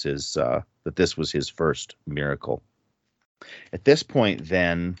that this was his first miracle. At this point,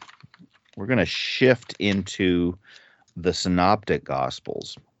 then, we're going to shift into the Synoptic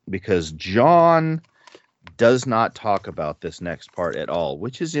Gospels, because John does not talk about this next part at all,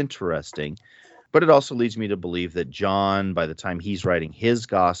 which is interesting. But it also leads me to believe that John, by the time he's writing his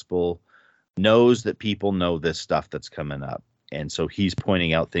gospel, knows that people know this stuff that's coming up. And so he's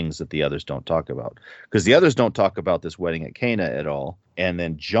pointing out things that the others don't talk about, because the others don't talk about this wedding at Cana at all. And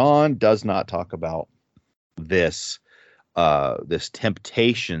then John does not talk about this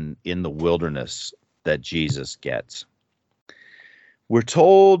temptation in the wilderness that Jesus gets. We're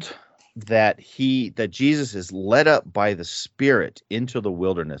told that Jesus is led up by the Spirit into the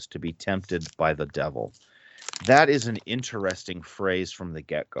wilderness to be tempted by the devil. That is an interesting phrase from the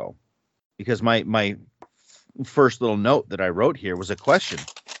get-go, because my first little note that I wrote here was a question.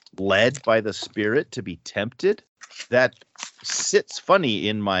 Led by the Spirit to be tempted? That sits funny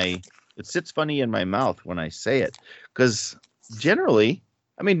in my mouth when I say it, because generally,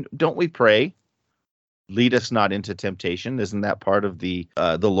 don't we pray, lead us not into temptation? Isn't that part of the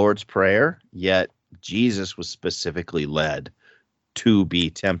Lord's Prayer? Yet Jesus was specifically led to be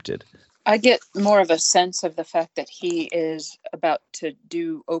tempted. I get more of a sense of the fact that he is about to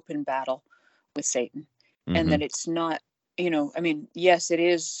do open battle with Satan, and that it's not, I mean, yes, it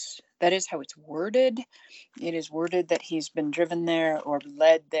is. That is how it's worded. It is worded that he's been driven there or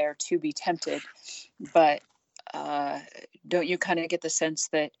led there to be tempted. But don't you kind of get the sense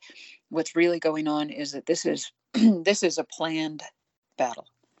that what's really going on is that this is this is a planned battle,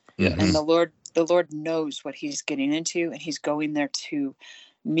 and the Lord knows what he's getting into, and he's going there to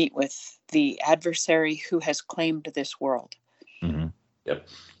meet with the adversary who has claimed this world. Yep.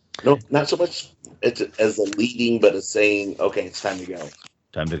 No, not so much as a leading, but a saying, okay, it's time to go.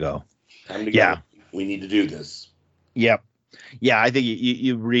 Time to go. Time to go. We need to do this. Yep. Yeah, I think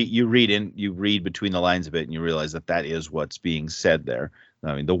you read between the lines of it, and you realize that is what's being said there.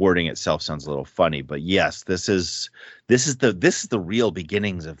 I mean, the wording itself sounds a little funny, but yes, this is the real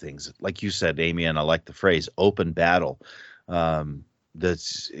beginnings of things. Like you said, Amy, and I like the phrase "open battle."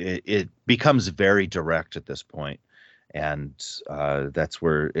 It becomes very direct at this point, and that's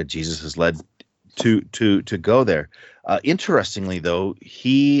where Jesus is led to go there. Interestingly, though,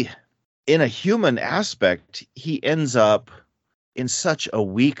 he, in a human aspect, he ends up in such a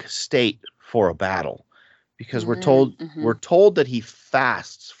weak state for a battle, because we're told that he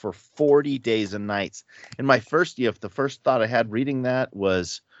fasts for 40 days and nights. And the first thought I had reading that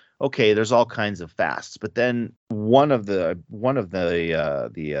was, okay, there's all kinds of fasts, but then one of the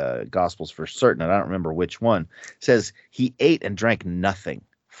Gospels for certain, and I don't remember which one, says he ate and drank nothing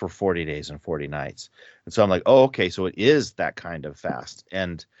for 40 days and 40 nights. And so I'm like, oh, okay, so it is that kind of fast.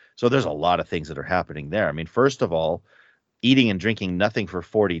 And so there's a lot of things that are happening there. I mean, first of all, eating and drinking nothing for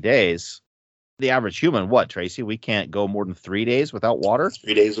 40 days. The average human, what, Tracy? We can't go more than 3 days without water.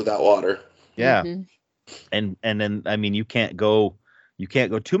 3 days without water. Yeah. And then, I mean, you can't go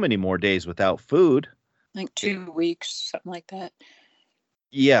too many more days without food. Like 2 weeks, something like that.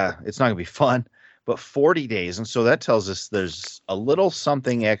 Yeah, it's not gonna be fun. But 40 days, and so that tells us there's a little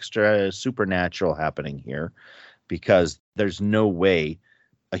something extra supernatural happening here, because there's no way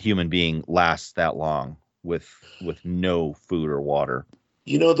a human being lasts that long with no food or water.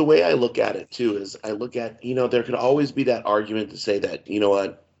 The way I look at it too is I look at, there could always be that argument to say that,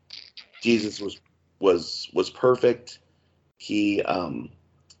 Jesus was perfect. He didn't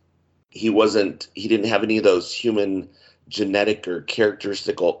have any of those human genetic or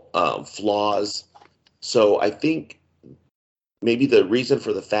characteristical flaws. So I think maybe the reason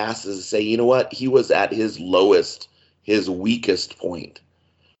for the fast is to say, he was at his lowest, his weakest point.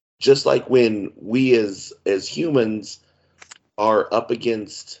 Just like when we as humans are up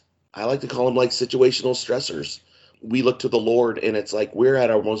against, I like to call them like situational stressors. We look to the Lord and it's like we're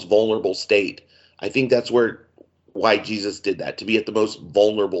at our most vulnerable state. I think that's why Jesus did that, to be at the most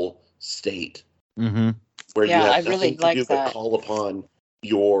vulnerable state. Where you have nothing to do but call upon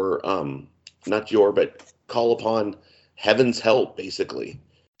call upon heaven's help, basically.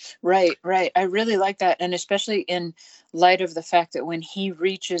 Right. I really like that. And especially in light of the fact that when he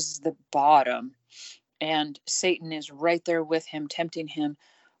reaches the bottom and Satan is right there with him, tempting him,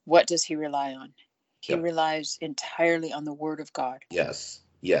 what does he rely on? He relies entirely on the word of God. Yes.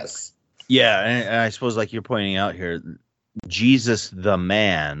 Yeah, and I suppose, like you're pointing out here, Jesus the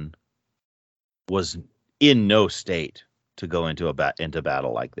man was in no state to go into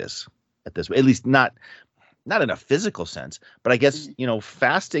battle like this at least not in a physical sense. But I guess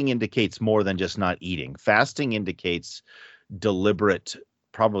fasting indicates more than just not eating. Fasting indicates deliberate,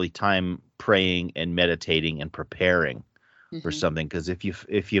 probably time praying and meditating and preparing for something. Because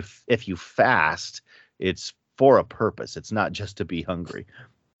if you fast, it's for a purpose. It's not just to be hungry.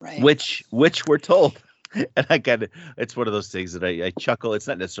 Right. Which we're told. And it's one of those things that I chuckle. It's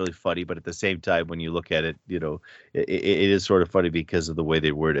not necessarily funny, but at the same time, when you look at it, it is sort of funny because of the way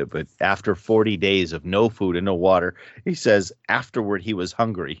they word it. But after 40 days of no food and no water, he says afterward he was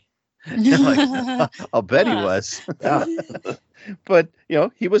hungry. Like, I'll bet he was. But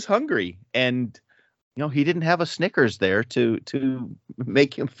he was hungry, and he didn't have a Snickers there to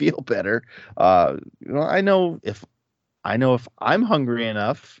make him feel better. I know if I'm hungry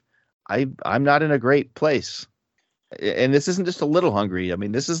enough, I'm not in a great place. And this isn't just a little hungry. I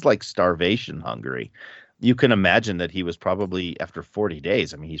mean, this is like starvation hungry. You can imagine that he was probably, after 40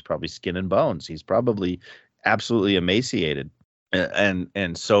 days, I mean, he's probably skin and bones. He's probably absolutely emaciated.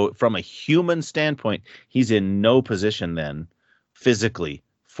 And so from a human standpoint, he's in no position then physically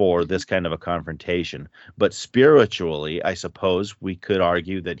for this kind of a confrontation. But spiritually, I suppose we could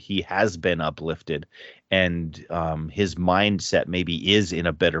argue that he has been uplifted, and his mindset maybe is in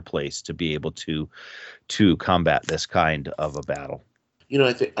a better place to be able to combat this kind of a battle.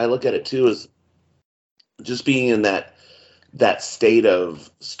 I think I look at it too as just being in that state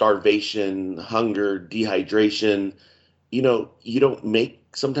of starvation, hunger, dehydration,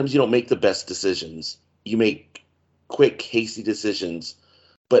 sometimes you don't make the best decisions. You make quick, hasty decisions,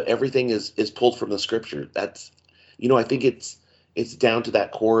 but everything is pulled from the scripture. That's, I think it's down to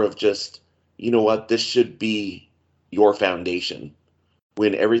that core of just, what, this should be your foundation.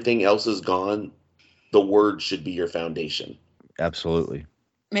 When everything else is gone, the word should be your foundation. Absolutely.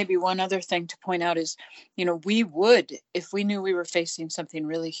 Maybe one other thing to point out is, we would, if we knew we were facing something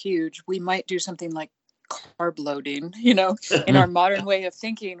really huge, we might do something like carb loading, in our modern way of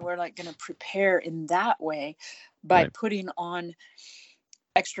thinking. We're like going to prepare in that way by putting on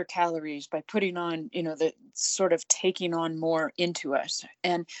extra calories, by putting on, the sort of taking on more into us.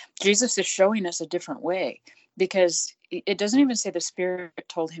 And Jesus is showing us a different way, because it doesn't even say the Spirit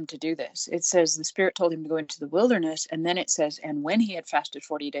told him to do this. It says the Spirit told him to go into the wilderness. And then it says, and when he had fasted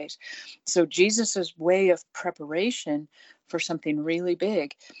 40 days. So Jesus's way of preparation for something really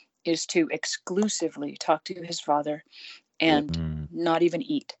big is to exclusively talk to his Father and not even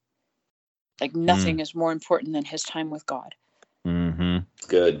eat. Like nothing is more important than his time with God. Mm-hmm.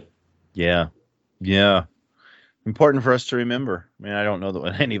 Good. Yeah. Important for us to remember. I mean, I don't know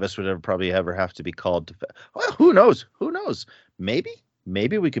that any of us would probably ever have to be called to. Well, who knows? Maybe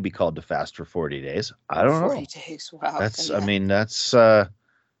we could be called to fast for 40 days. I don't know. 40 days. Wow. That's. Yeah. I mean, that's. I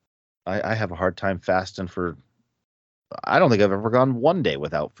have a hard time fasting for. I don't think I've ever gone one day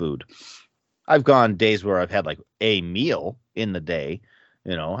without food. I've gone days where I've had like a meal in the day.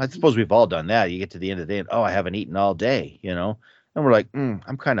 I suppose we've all done that. You get to the end of the day and, I haven't eaten all day, and we're like,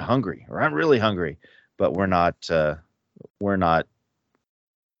 I'm kind of hungry, or I'm really hungry, but we're not this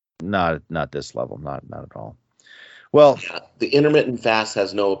level, not at all. Well, the intermittent fast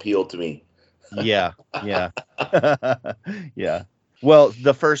has no appeal to me. Yeah. Yeah. Well,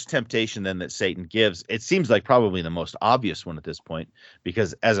 the first temptation then that Satan gives, it seems like probably the most obvious one at this point,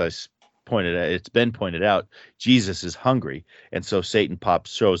 because as it's been pointed out, Jesus is hungry. And so Satan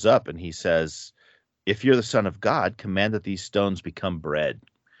shows up and he says, if you're the Son of God, command that these stones become bread.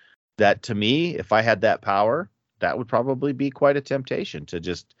 That, to me, if I had that power, that would probably be quite a temptation to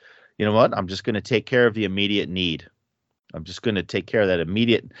just, I'm just going to take care of the immediate need. I'm just going to take care of that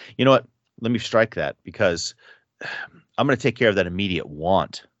immediate, let me strike that, because I'm going to take care of that immediate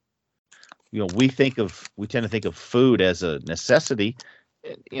want. We tend to think of food as a necessity,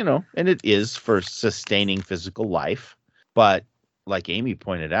 and it is for sustaining physical life. But like Amy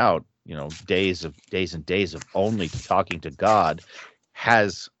pointed out, days and days of only talking to God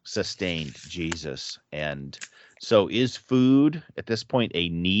has sustained Jesus. And so is food at this point a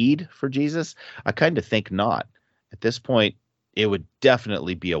need for Jesus? I kind of think not. At this point, it would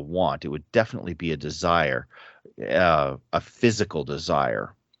definitely be a want. It would definitely be a desire, a physical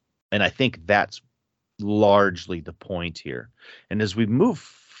desire. And I think that's largely the point here. And as we move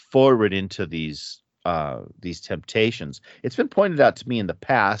forward into these temptations, it's been pointed out to me in the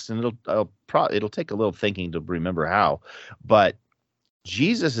past, and it'll take a little thinking to remember how, but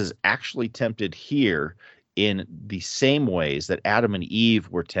Jesus is actually tempted here in the same ways that Adam and Eve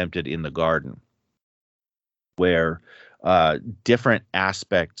were tempted in the garden, where different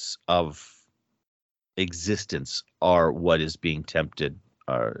aspects of existence are what is being tempted,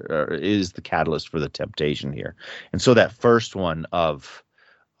 or is the catalyst for the temptation here. And so that first one of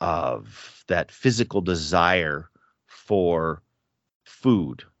that physical desire for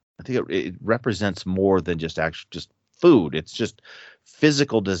food, I think it represents more than just food. It's just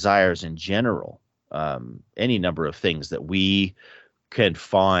physical desires in general. Any number of things that we can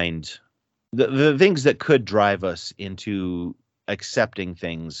find, the things that could drive us into accepting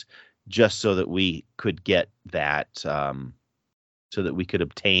things just so that we could get that, so that we could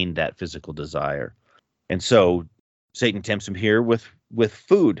obtain that physical desire. And so Satan tempts him here with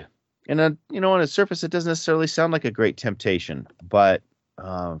food. And on its surface, it doesn't necessarily sound like a great temptation, but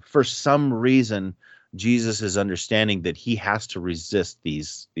for some reason, Jesus is understanding that he has to resist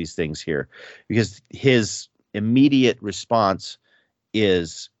these things here, because his immediate response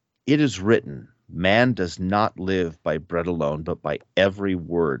is, "It is written, man does not live by bread alone, but by every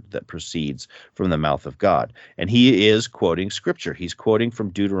word that proceeds from the mouth of God." And he is quoting scripture. He's quoting from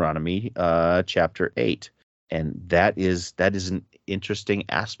Deuteronomy chapter 8. And that is an interesting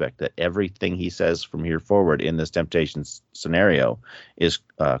aspect, that everything he says from here forward in this temptation scenario is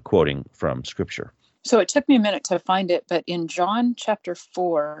quoting from scripture. So it took me a minute to find it, but in John chapter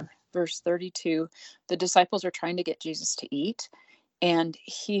 4, verse 32, the disciples are trying to get Jesus to eat. And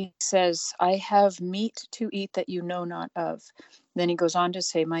he says, I have meat to eat that you know not of. Then he goes on to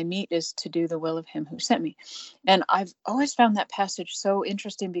say, my meat is to do the will of him who sent me. And I've always found that passage so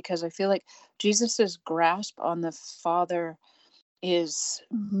interesting, because I feel like Jesus's grasp on the Father is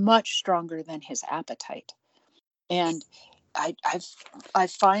much stronger than his appetite. And I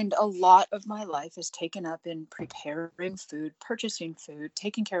find a lot of my life is taken up in preparing food, purchasing food,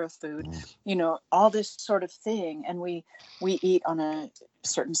 taking care of food, all this sort of thing. And we eat on a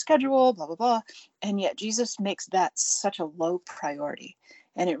certain schedule, blah, blah, blah. And yet Jesus makes that such a low priority.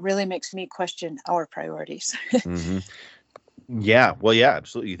 And it really makes me question our priorities. Mm-hmm. Yeah. Well, yeah,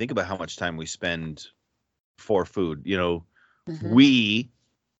 absolutely. You think about how much time we spend for food. We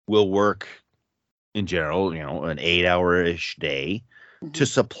will work in general, an 8-hour-ish day to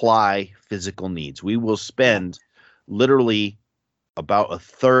supply physical needs. We will spend literally about a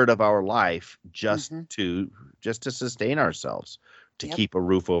third of our life just to sustain ourselves, to keep a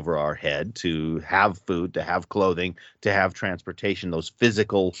roof over our head, to have food, to have clothing, to have transportation, those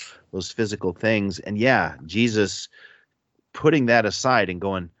physical things. And yeah, Jesus putting that aside and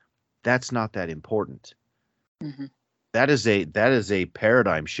going, that's not that important. That is a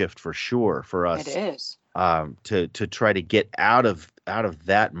paradigm shift for sure for us. It is. To try to get out of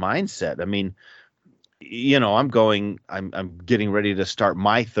that mindset. I mean, I'm getting ready to start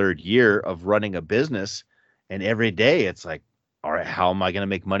my third year of running a business, and every day it's like, all right, how am I going to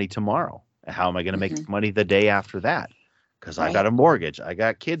make money tomorrow? How am I going to make money the day after that? Because I got a mortgage, I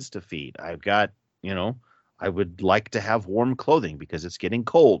got kids to feed, I've got, I would like to have warm clothing because it's getting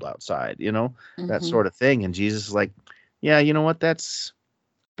cold outside, that sort of thing. And Jesus is like, yeah, you know what? That's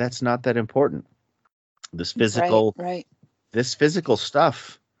not that important. This physical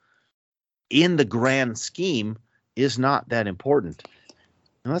stuff in the grand scheme is not that important.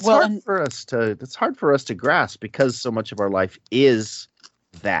 And that's hard for us to grasp, because so much of our life is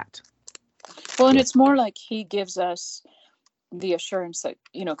that. Well, and it's more like he gives us the assurance that,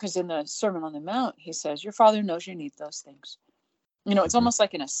 because in the Sermon on the Mount, he says, your Father knows you need those things. It's almost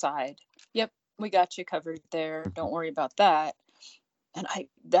like an aside. Yep, we got you covered there. Don't worry about that. And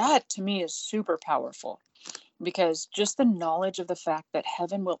that to me is super powerful, because just the knowledge of the fact that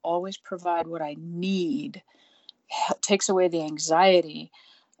heaven will always provide what I need takes away the anxiety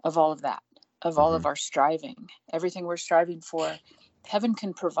of all of that, of all of our striving. Everything we're striving for, heaven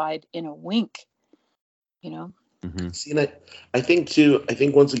can provide in a wink, See, and I think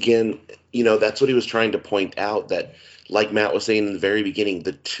once again, that's what he was trying to point out, that, like Matt was saying in the very beginning,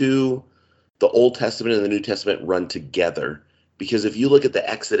 the Old Testament and the New Testament run together. Because if you look at the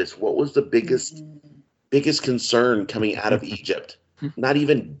Exodus, what was the biggest concern coming out of Egypt? Not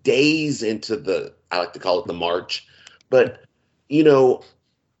even days into I like to call it the march, but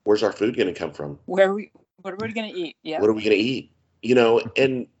where's our food going to come from? What are we going to eat? Yeah. What are we going to eat?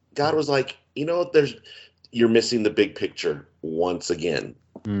 And God was like, you're missing the big picture once again.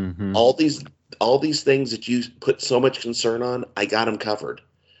 All these things that you put so much concern on, I got them covered.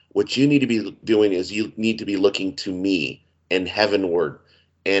 What you need to be doing is you need to be looking to me and heavenward,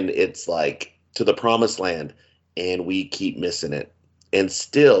 and it's like to the promised land, and we keep missing it. And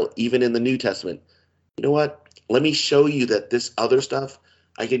still, even in the New Testament, you know what? Let me show you that this other stuff,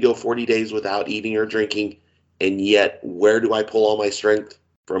 I could go 40 days without eating or drinking, and yet where do I pull all my strength?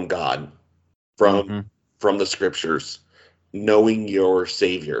 From God, from the scriptures, knowing your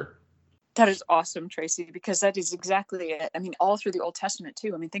Savior. That is awesome, Tracy, because that is exactly it. I mean, all through the Old Testament,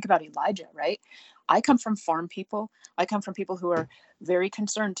 too. I mean, think about Elijah, right? I come from farm people. I come from people who are very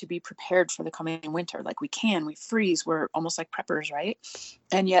concerned to be prepared for the coming winter. Like we freeze. We're almost like preppers, right?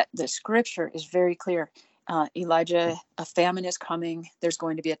 And yet the scripture is very clear. Elijah, a famine is coming. There's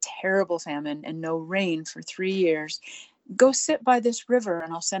going to be a terrible famine and no rain for 3 years. Go sit by this river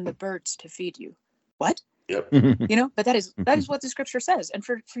and I'll send the birds to feed you. What? Yep. But that is what the scripture says. And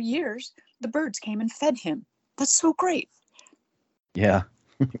for years, the birds came and fed him. That's so great. Yeah.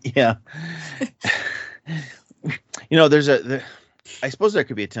 Yeah. I suppose there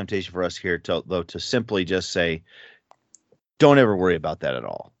could be a temptation for us here to simply just say, don't ever worry about that at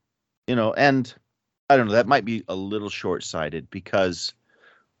all. And I don't know, that might be a little short-sighted, because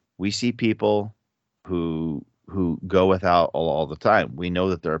we see people who go without all the time. We know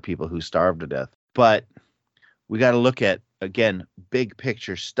that there are people who starve to death, but we got to look at, again, big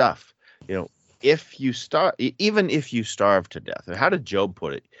picture stuff. Even if you starve to death, how did Job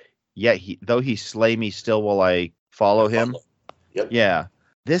put it? Yet though he slay me, still will I follow him. Yep. Yeah.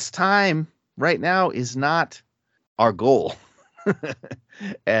 This time right now is not our goal.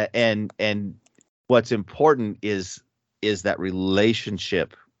 and what's important is that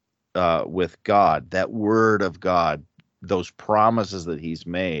relationship with God, that word of God, those promises that he's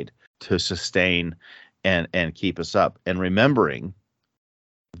made to sustain and keep us up. And remembering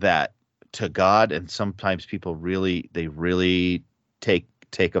that to God, and sometimes people really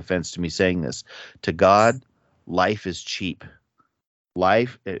take offense to me saying this, to God, life is cheap.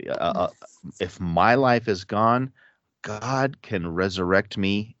 Life, if my life is gone, God can resurrect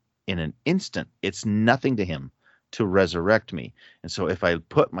me in an instant. It's nothing to him to resurrect me. And so if I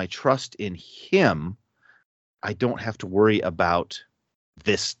put my trust in him, I don't have to worry about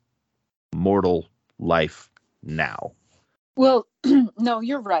this mortal life now. Well, no,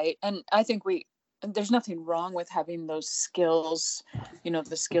 you're right. And I think there's nothing wrong with having those skills,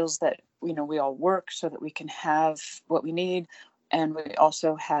 the skills that, we all work so that we can have what we need. And we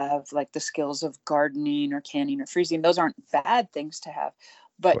also have like the skills of gardening or canning or freezing. Those aren't bad things to have,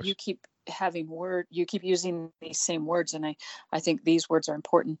 but you keep you keep using these same words. And I think these words are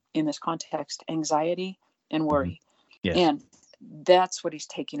important in this context: anxiety and worry. Yes. And that's what he's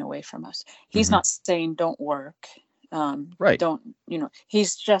taking away from us. He's not saying don't work. Right. Don't,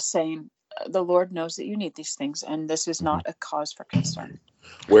 he's just saying the Lord knows that you need these things, and this is not a cause for concern.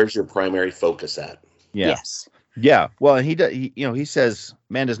 Where's your primary focus at? Yeah. Yes. Yeah. Well, he says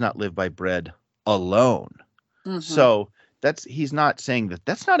man does not live by bread alone. So he's not saying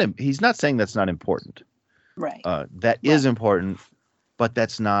he's not saying that's not important. Right. That is important, but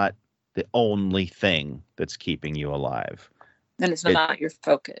that's not the only thing that's keeping you alive. And it's not your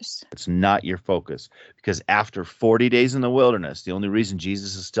focus. It's not your focus, because after 40 days in the wilderness, the only reason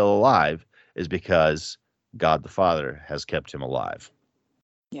Jesus is still alive is because God the Father has kept him alive.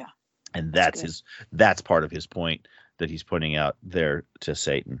 Yeah. And that's part of his point that he's pointing out there to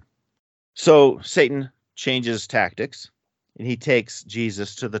Satan. So Satan changes tactics, and he takes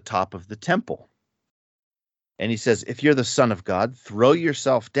Jesus to the top of the temple. And he says, if you're the Son of God, throw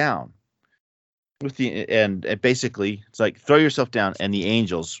yourself down. And basically, it's like, throw yourself down and the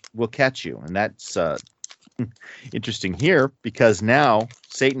angels will catch you. And that's interesting here, because now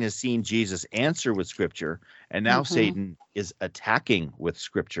Satan has seen Jesus answer with Scripture, and now Satan is attacking with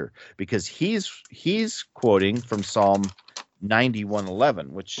Scripture, because he's quoting from Psalm 91:11,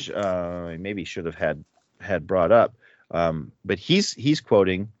 which I maybe should have had brought up, but he's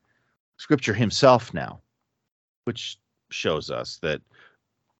quoting Scripture himself now, which shows us that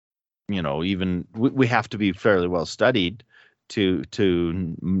even we have to be fairly well studied to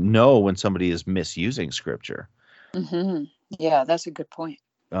know when somebody is misusing Scripture. Yeah, that's a good point.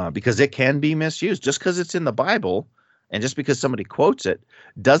 Because it can be misused. Just because it's in the Bible and just because somebody quotes it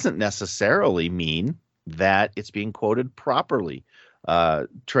doesn't necessarily mean that it's being quoted properly.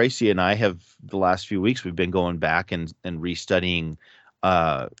 Tracy and I have, the last few weeks, we've been going back and restudying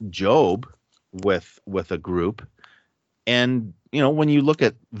Job with a group. And, when you look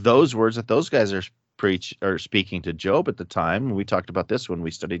at those words that those guys are speaking to Job at the time, we talked about this when we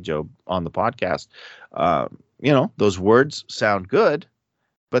studied Job on the podcast, those words sound good,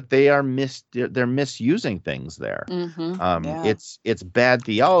 but they're misusing things there. It's bad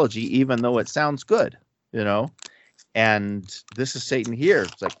theology, even though it sounds good, and this is Satan here.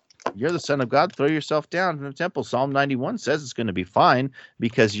 It's like, you're the Son of God, throw yourself down from the temple. Psalm 91 says it's going to be fine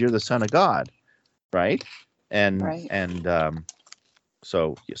because you're the Son of God. Right.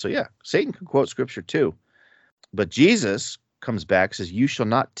 So yeah, Satan can quote Scripture too, but Jesus comes back, says, you shall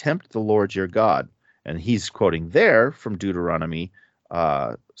not tempt the Lord your God. And he's quoting there from Deuteronomy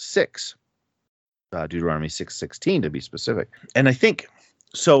 6, Deuteronomy 6:16 to be specific. And I think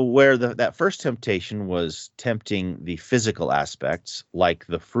so, where that first temptation was tempting the physical aspects, like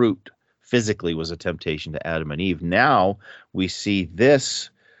the fruit physically was a temptation to Adam and Eve. Now we see this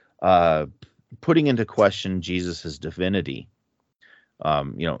putting into question Jesus's divinity.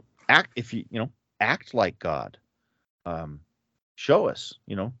 Act like God. Show us,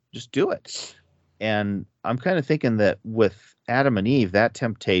 just do it. And I'm kind of thinking that with Adam and Eve, that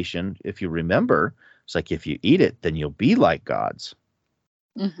temptation, if you remember, it's like, if you eat it, then you'll be like gods.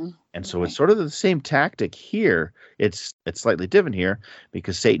 And so it's sort of the same tactic here. It's slightly different here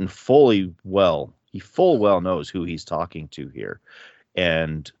because Satan full well knows who he's talking to here.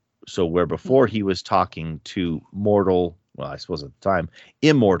 And so where before he was talking to mortal, well, I suppose at the time,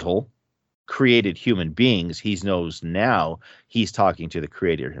 immortal, created human beings, he knows now he's talking to the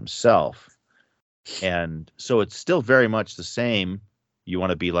Creator himself. And so it's still very much the same. You want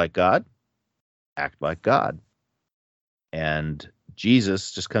to be like God? Act like God. And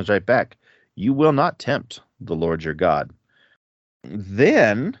Jesus just comes right back. You will not tempt the Lord your God.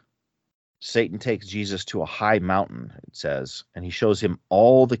 Then Satan takes Jesus to a high mountain, it says, and he shows him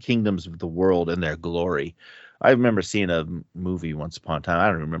all the kingdoms of the world and their glory. I remember seeing a movie once upon a time. I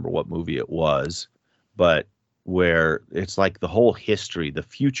don't remember what movie it was, but where it's like the whole history, the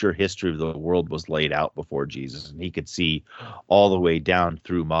future history of the world was laid out before Jesus, and he could see all the way down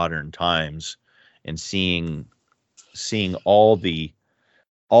through modern times and seeing all the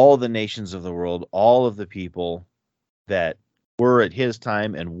nations of the world, all of the people that were at his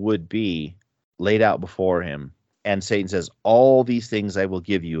time and would be laid out before him. And Satan says, all these things I will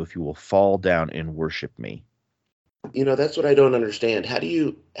give you if you will fall down and worship me. That's what I don't understand. How do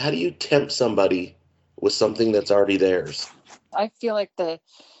you tempt somebody with something that's already theirs? I feel like the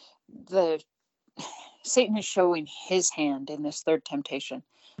Satan is showing his hand in this third temptation,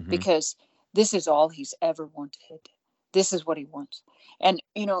 because this is all he's ever wanted. This is what he wants. And,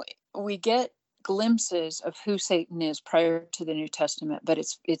 we get glimpses of who Satan is prior to the New Testament, but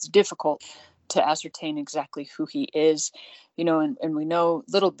it's difficult to ascertain exactly who he is, and we know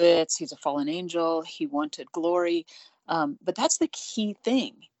little bits. He's a fallen angel. He wanted glory. But that's the key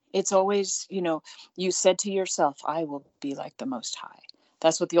thing. It's always, you said to yourself, I will be like the Most High.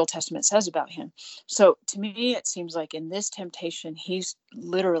 That's what the Old Testament says about him. So to me, it seems like in this temptation, he's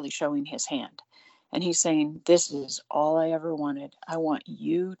literally showing his hand. And he's saying, this is all I ever wanted. I want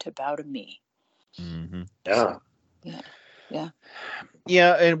you to bow to me. Mm-hmm. Yeah. Yeah.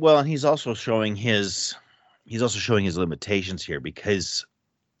 Yeah. And he's also showing his limitations here, because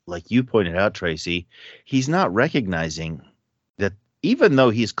like you pointed out, Tracy, he's not recognizing that even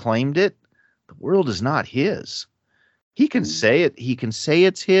though he's claimed it, the world is not his. He can say it. He can say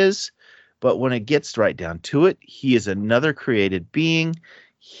it's his, but when it gets right down to it, he is another created being.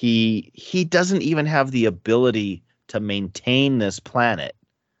 He doesn't even have the ability to maintain this planet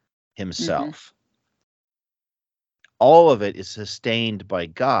himself. All of it is sustained by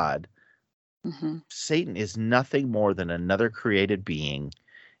God. Satan is nothing more than another created being,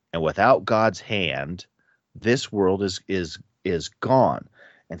 and without God's hand, this world is gone.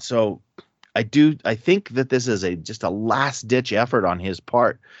 And so I think that this is just a last ditch effort on his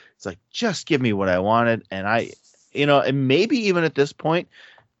part. It's like, just give me what I wanted. And and maybe even at this point,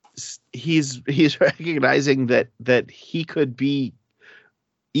 he's recognizing that he could be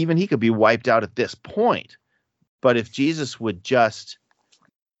wiped out at this point. But if Jesus would just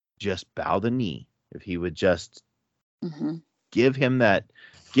bow the knee, if he would just give him that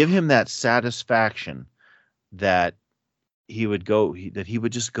satisfaction that he would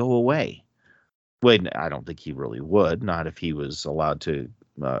just go away. Wait, I don't think he really would, not if he was allowed to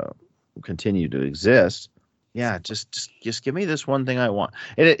continue to exist. Yeah, just give me this one thing I want.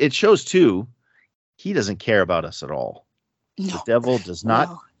 And it shows too, he doesn't care about us at all. No. The devil does not.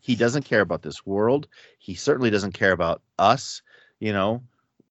 No. He doesn't care about this world. He certainly doesn't care about us.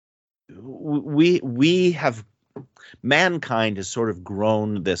 Mankind has sort of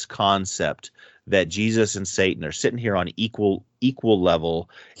grown this concept that Jesus and Satan are sitting here on equal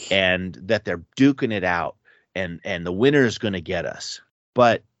level, and that they're duking it out, and the winner is going to get us.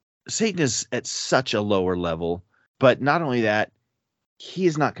 But Satan is at such a lower level. But not only that, he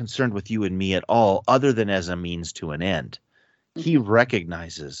is not concerned with you and me at all, other than as a means to an end. He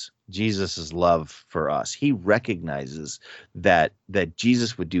recognizes Jesus's love for us. He recognizes that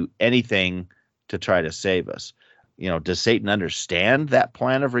Jesus would do anything to try to save us. Does Satan understand that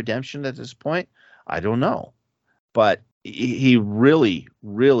plan of redemption at this point? I don't know. But he really,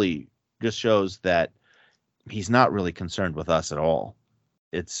 really just shows that he's not really concerned with us at all.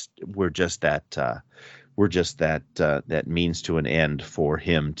 We're just that means to an end for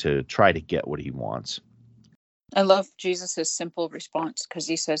him to try to get what he wants. I love Jesus's simple response, because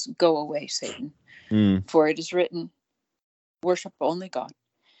he says, "Go away, Satan, for it is written, worship only God."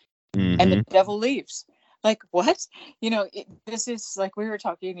 And the devil leaves. Like, what? This is like we were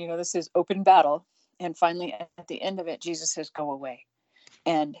talking, this is open battle. And finally, at the end of it, Jesus says, "Go away."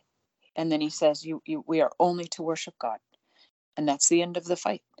 And then he says, we are only to worship God. And that's the end of the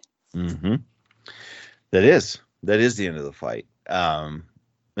fight. Mm-hmm. That is the end of the fight. In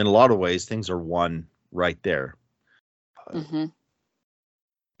a lot of ways, things are won right there.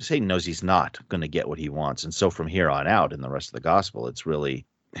 Satan knows he's not going to get what he wants. And so from here on out in the rest of the gospel, it's really,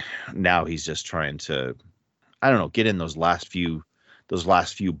 now he's just trying to, get in those last few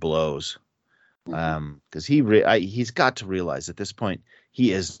blows. Because he's got to realize at this point,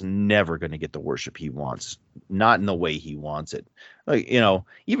 he is never going to get the worship he wants, not in the way he wants it. Like,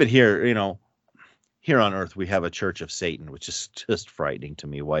 even here, here on earth, we have a church of Satan, which is just frightening to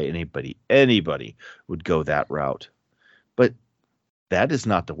me. Why anybody would go that route. But that is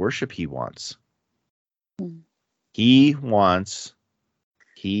not the worship he wants. He wants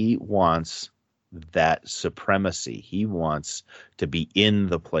that supremacy. He wants to be in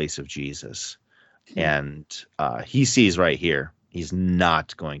the place of Jesus. And he sees right here, he's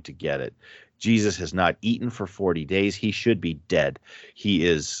not going to get it. Jesus has not eaten for 40 days. He should be dead. He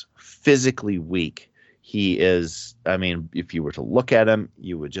is physically weak. He is, I mean, if you were to look at him,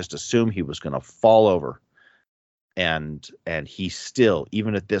 you would just assume he was going to fall over. And he still,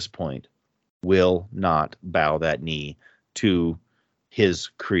 even at this point, will not bow that knee to his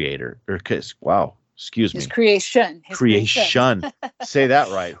creator. Wow, excuse me. His creation. Say that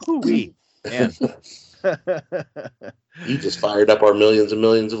right. Hoo-wee. Man. You just fired up our millions and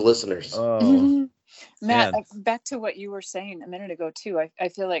millions of listeners. Oh, Matt, back to what you were saying a minute ago, too. I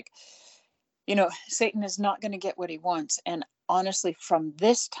feel like, Satan is not going to get what he wants. And honestly, from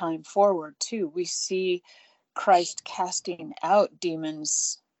this time forward, too, we see Christ casting out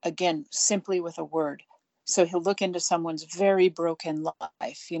demons, again, simply with a word. So he'll look into someone's very broken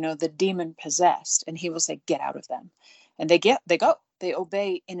life, the demon possessed, and he will say, get out of them. And they go, they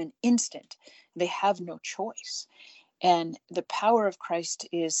obey in an instant. They have no choice. And the power of Christ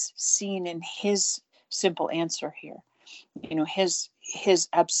is seen in his simple answer here. His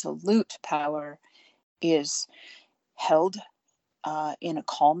absolute power is held in a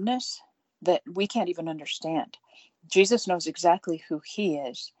calmness that we can't even understand. Jesus knows exactly who he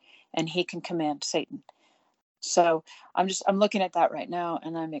is, and he can command Satan. So I'm looking at that right now,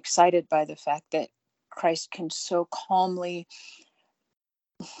 and I'm excited by the fact that Christ can so calmly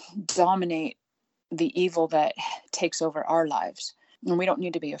dominate the evil that takes over our lives. And we don't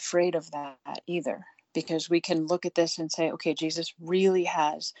need to be afraid of that either, because we can look at this and say, okay, Jesus really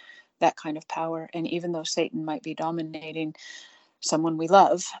has that kind of power. And even though Satan might be dominating someone we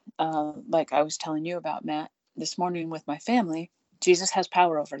love, like I was telling you about, Matt, this morning with my family, Jesus has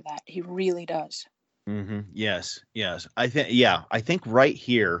power over that. He really does. Mm-hmm. Yes. I think right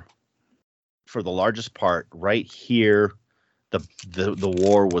here, for the largest part, right here, the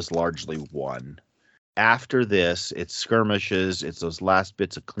war was largely won. After this, it's skirmishes, it's those last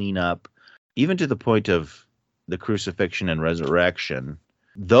bits of cleanup, even to the point of the crucifixion and resurrection.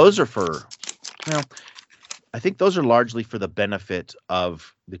 Those are I think those are largely for the benefit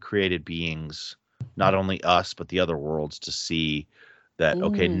of the created beings, not only us, but the other worlds, to see that,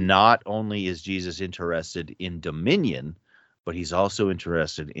 okay, not only is Jesus interested in dominion, but he's also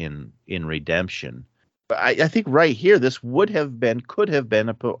interested in redemption. But I think right here, this could have been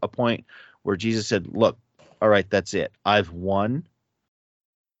a point where Jesus said, look, all right, that's it. I've won.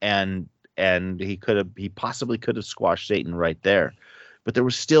 And he possibly could have squashed Satan right there. But there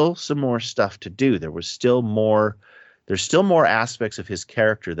was still some more stuff to do. There's still more aspects of his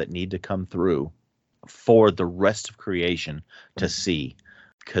character that need to come through for the rest of creation to see.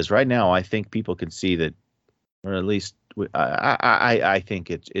 Because right now, I think people can see that, or at least I think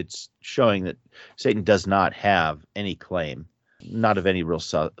it's showing that Satan does not have any claim, not of any real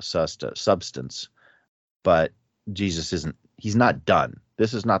substance. But Jesus he's not done.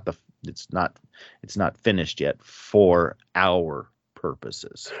 This is not it's not finished yet for our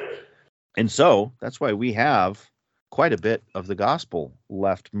purposes. And so that's why we have quite a bit of the gospel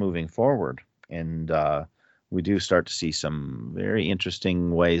left moving forward. And we do start to see some very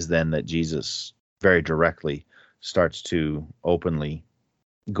interesting ways then that Jesus very directly starts to openly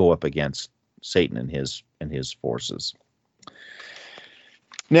go up against Satan and his forces.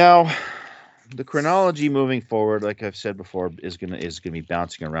 Now, the chronology moving forward, like I've said before, is gonna be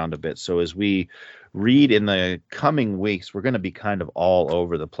bouncing around a bit. So as we read in the coming weeks, we're going to be kind of all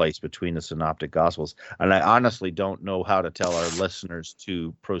over the place between the Synoptic Gospels, and I honestly don't know how to tell our listeners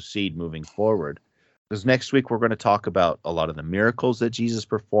to proceed moving forward. Because next week we're going to talk about a lot of the miracles that Jesus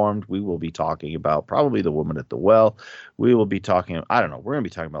performed. We will be talking about probably the woman at the well. We will be talking, we're going to be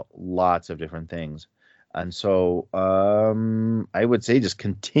talking about lots of different things. And so I would say just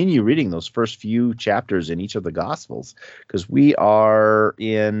continue reading those first few chapters in each of the Gospels, because we are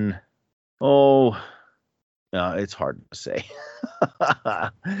in, it's hard to say.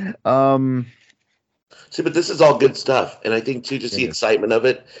 See, but this is all good stuff. And I think, too, just the excitement of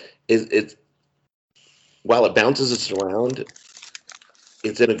it is while it bounces us around,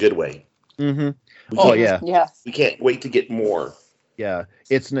 it's in a good way. Mm-hmm. Yeah. We can't wait to get more. Yeah,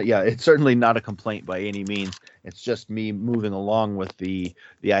 it's certainly not a complaint by any means. It's just me moving along with the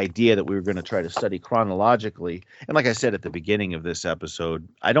idea that we were going to try to study chronologically. And like I said at the beginning of this episode,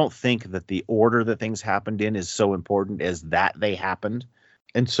 I don't think that the order that things happened in is so important as that they happened.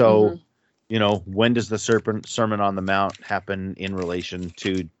 And so, when does the Sermon on the Mount happen in relation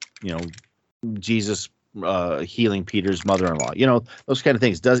to, Jesus healing Peter's mother-in-law? Those kind of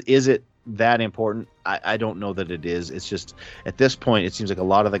things. Is it that important? I don't know that it is. It's just at this point it seems like a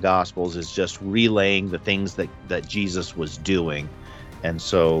lot of the Gospels is just relaying the things that Jesus was doing, and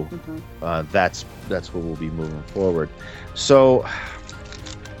so that's where we'll be moving forward. So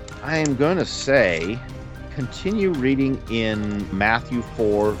I am going to say continue reading in Matthew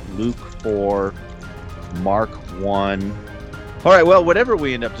 4, Luke 4, Mark 1. All right, well, whatever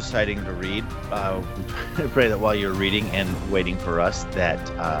we end up deciding to read, I pray that while you're reading and waiting for us, that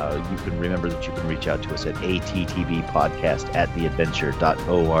you can remember that you can reach out to us at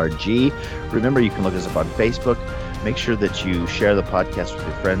attvpodcast@theadventure.org. Remember, you can look us up on Facebook. Make sure that you share the podcast with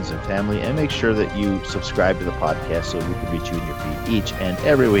your friends and family, and make sure that you subscribe to the podcast so we can reach you in your feed each and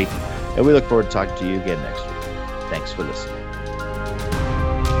every week. And we look forward to talking to you again next week. Thanks for listening.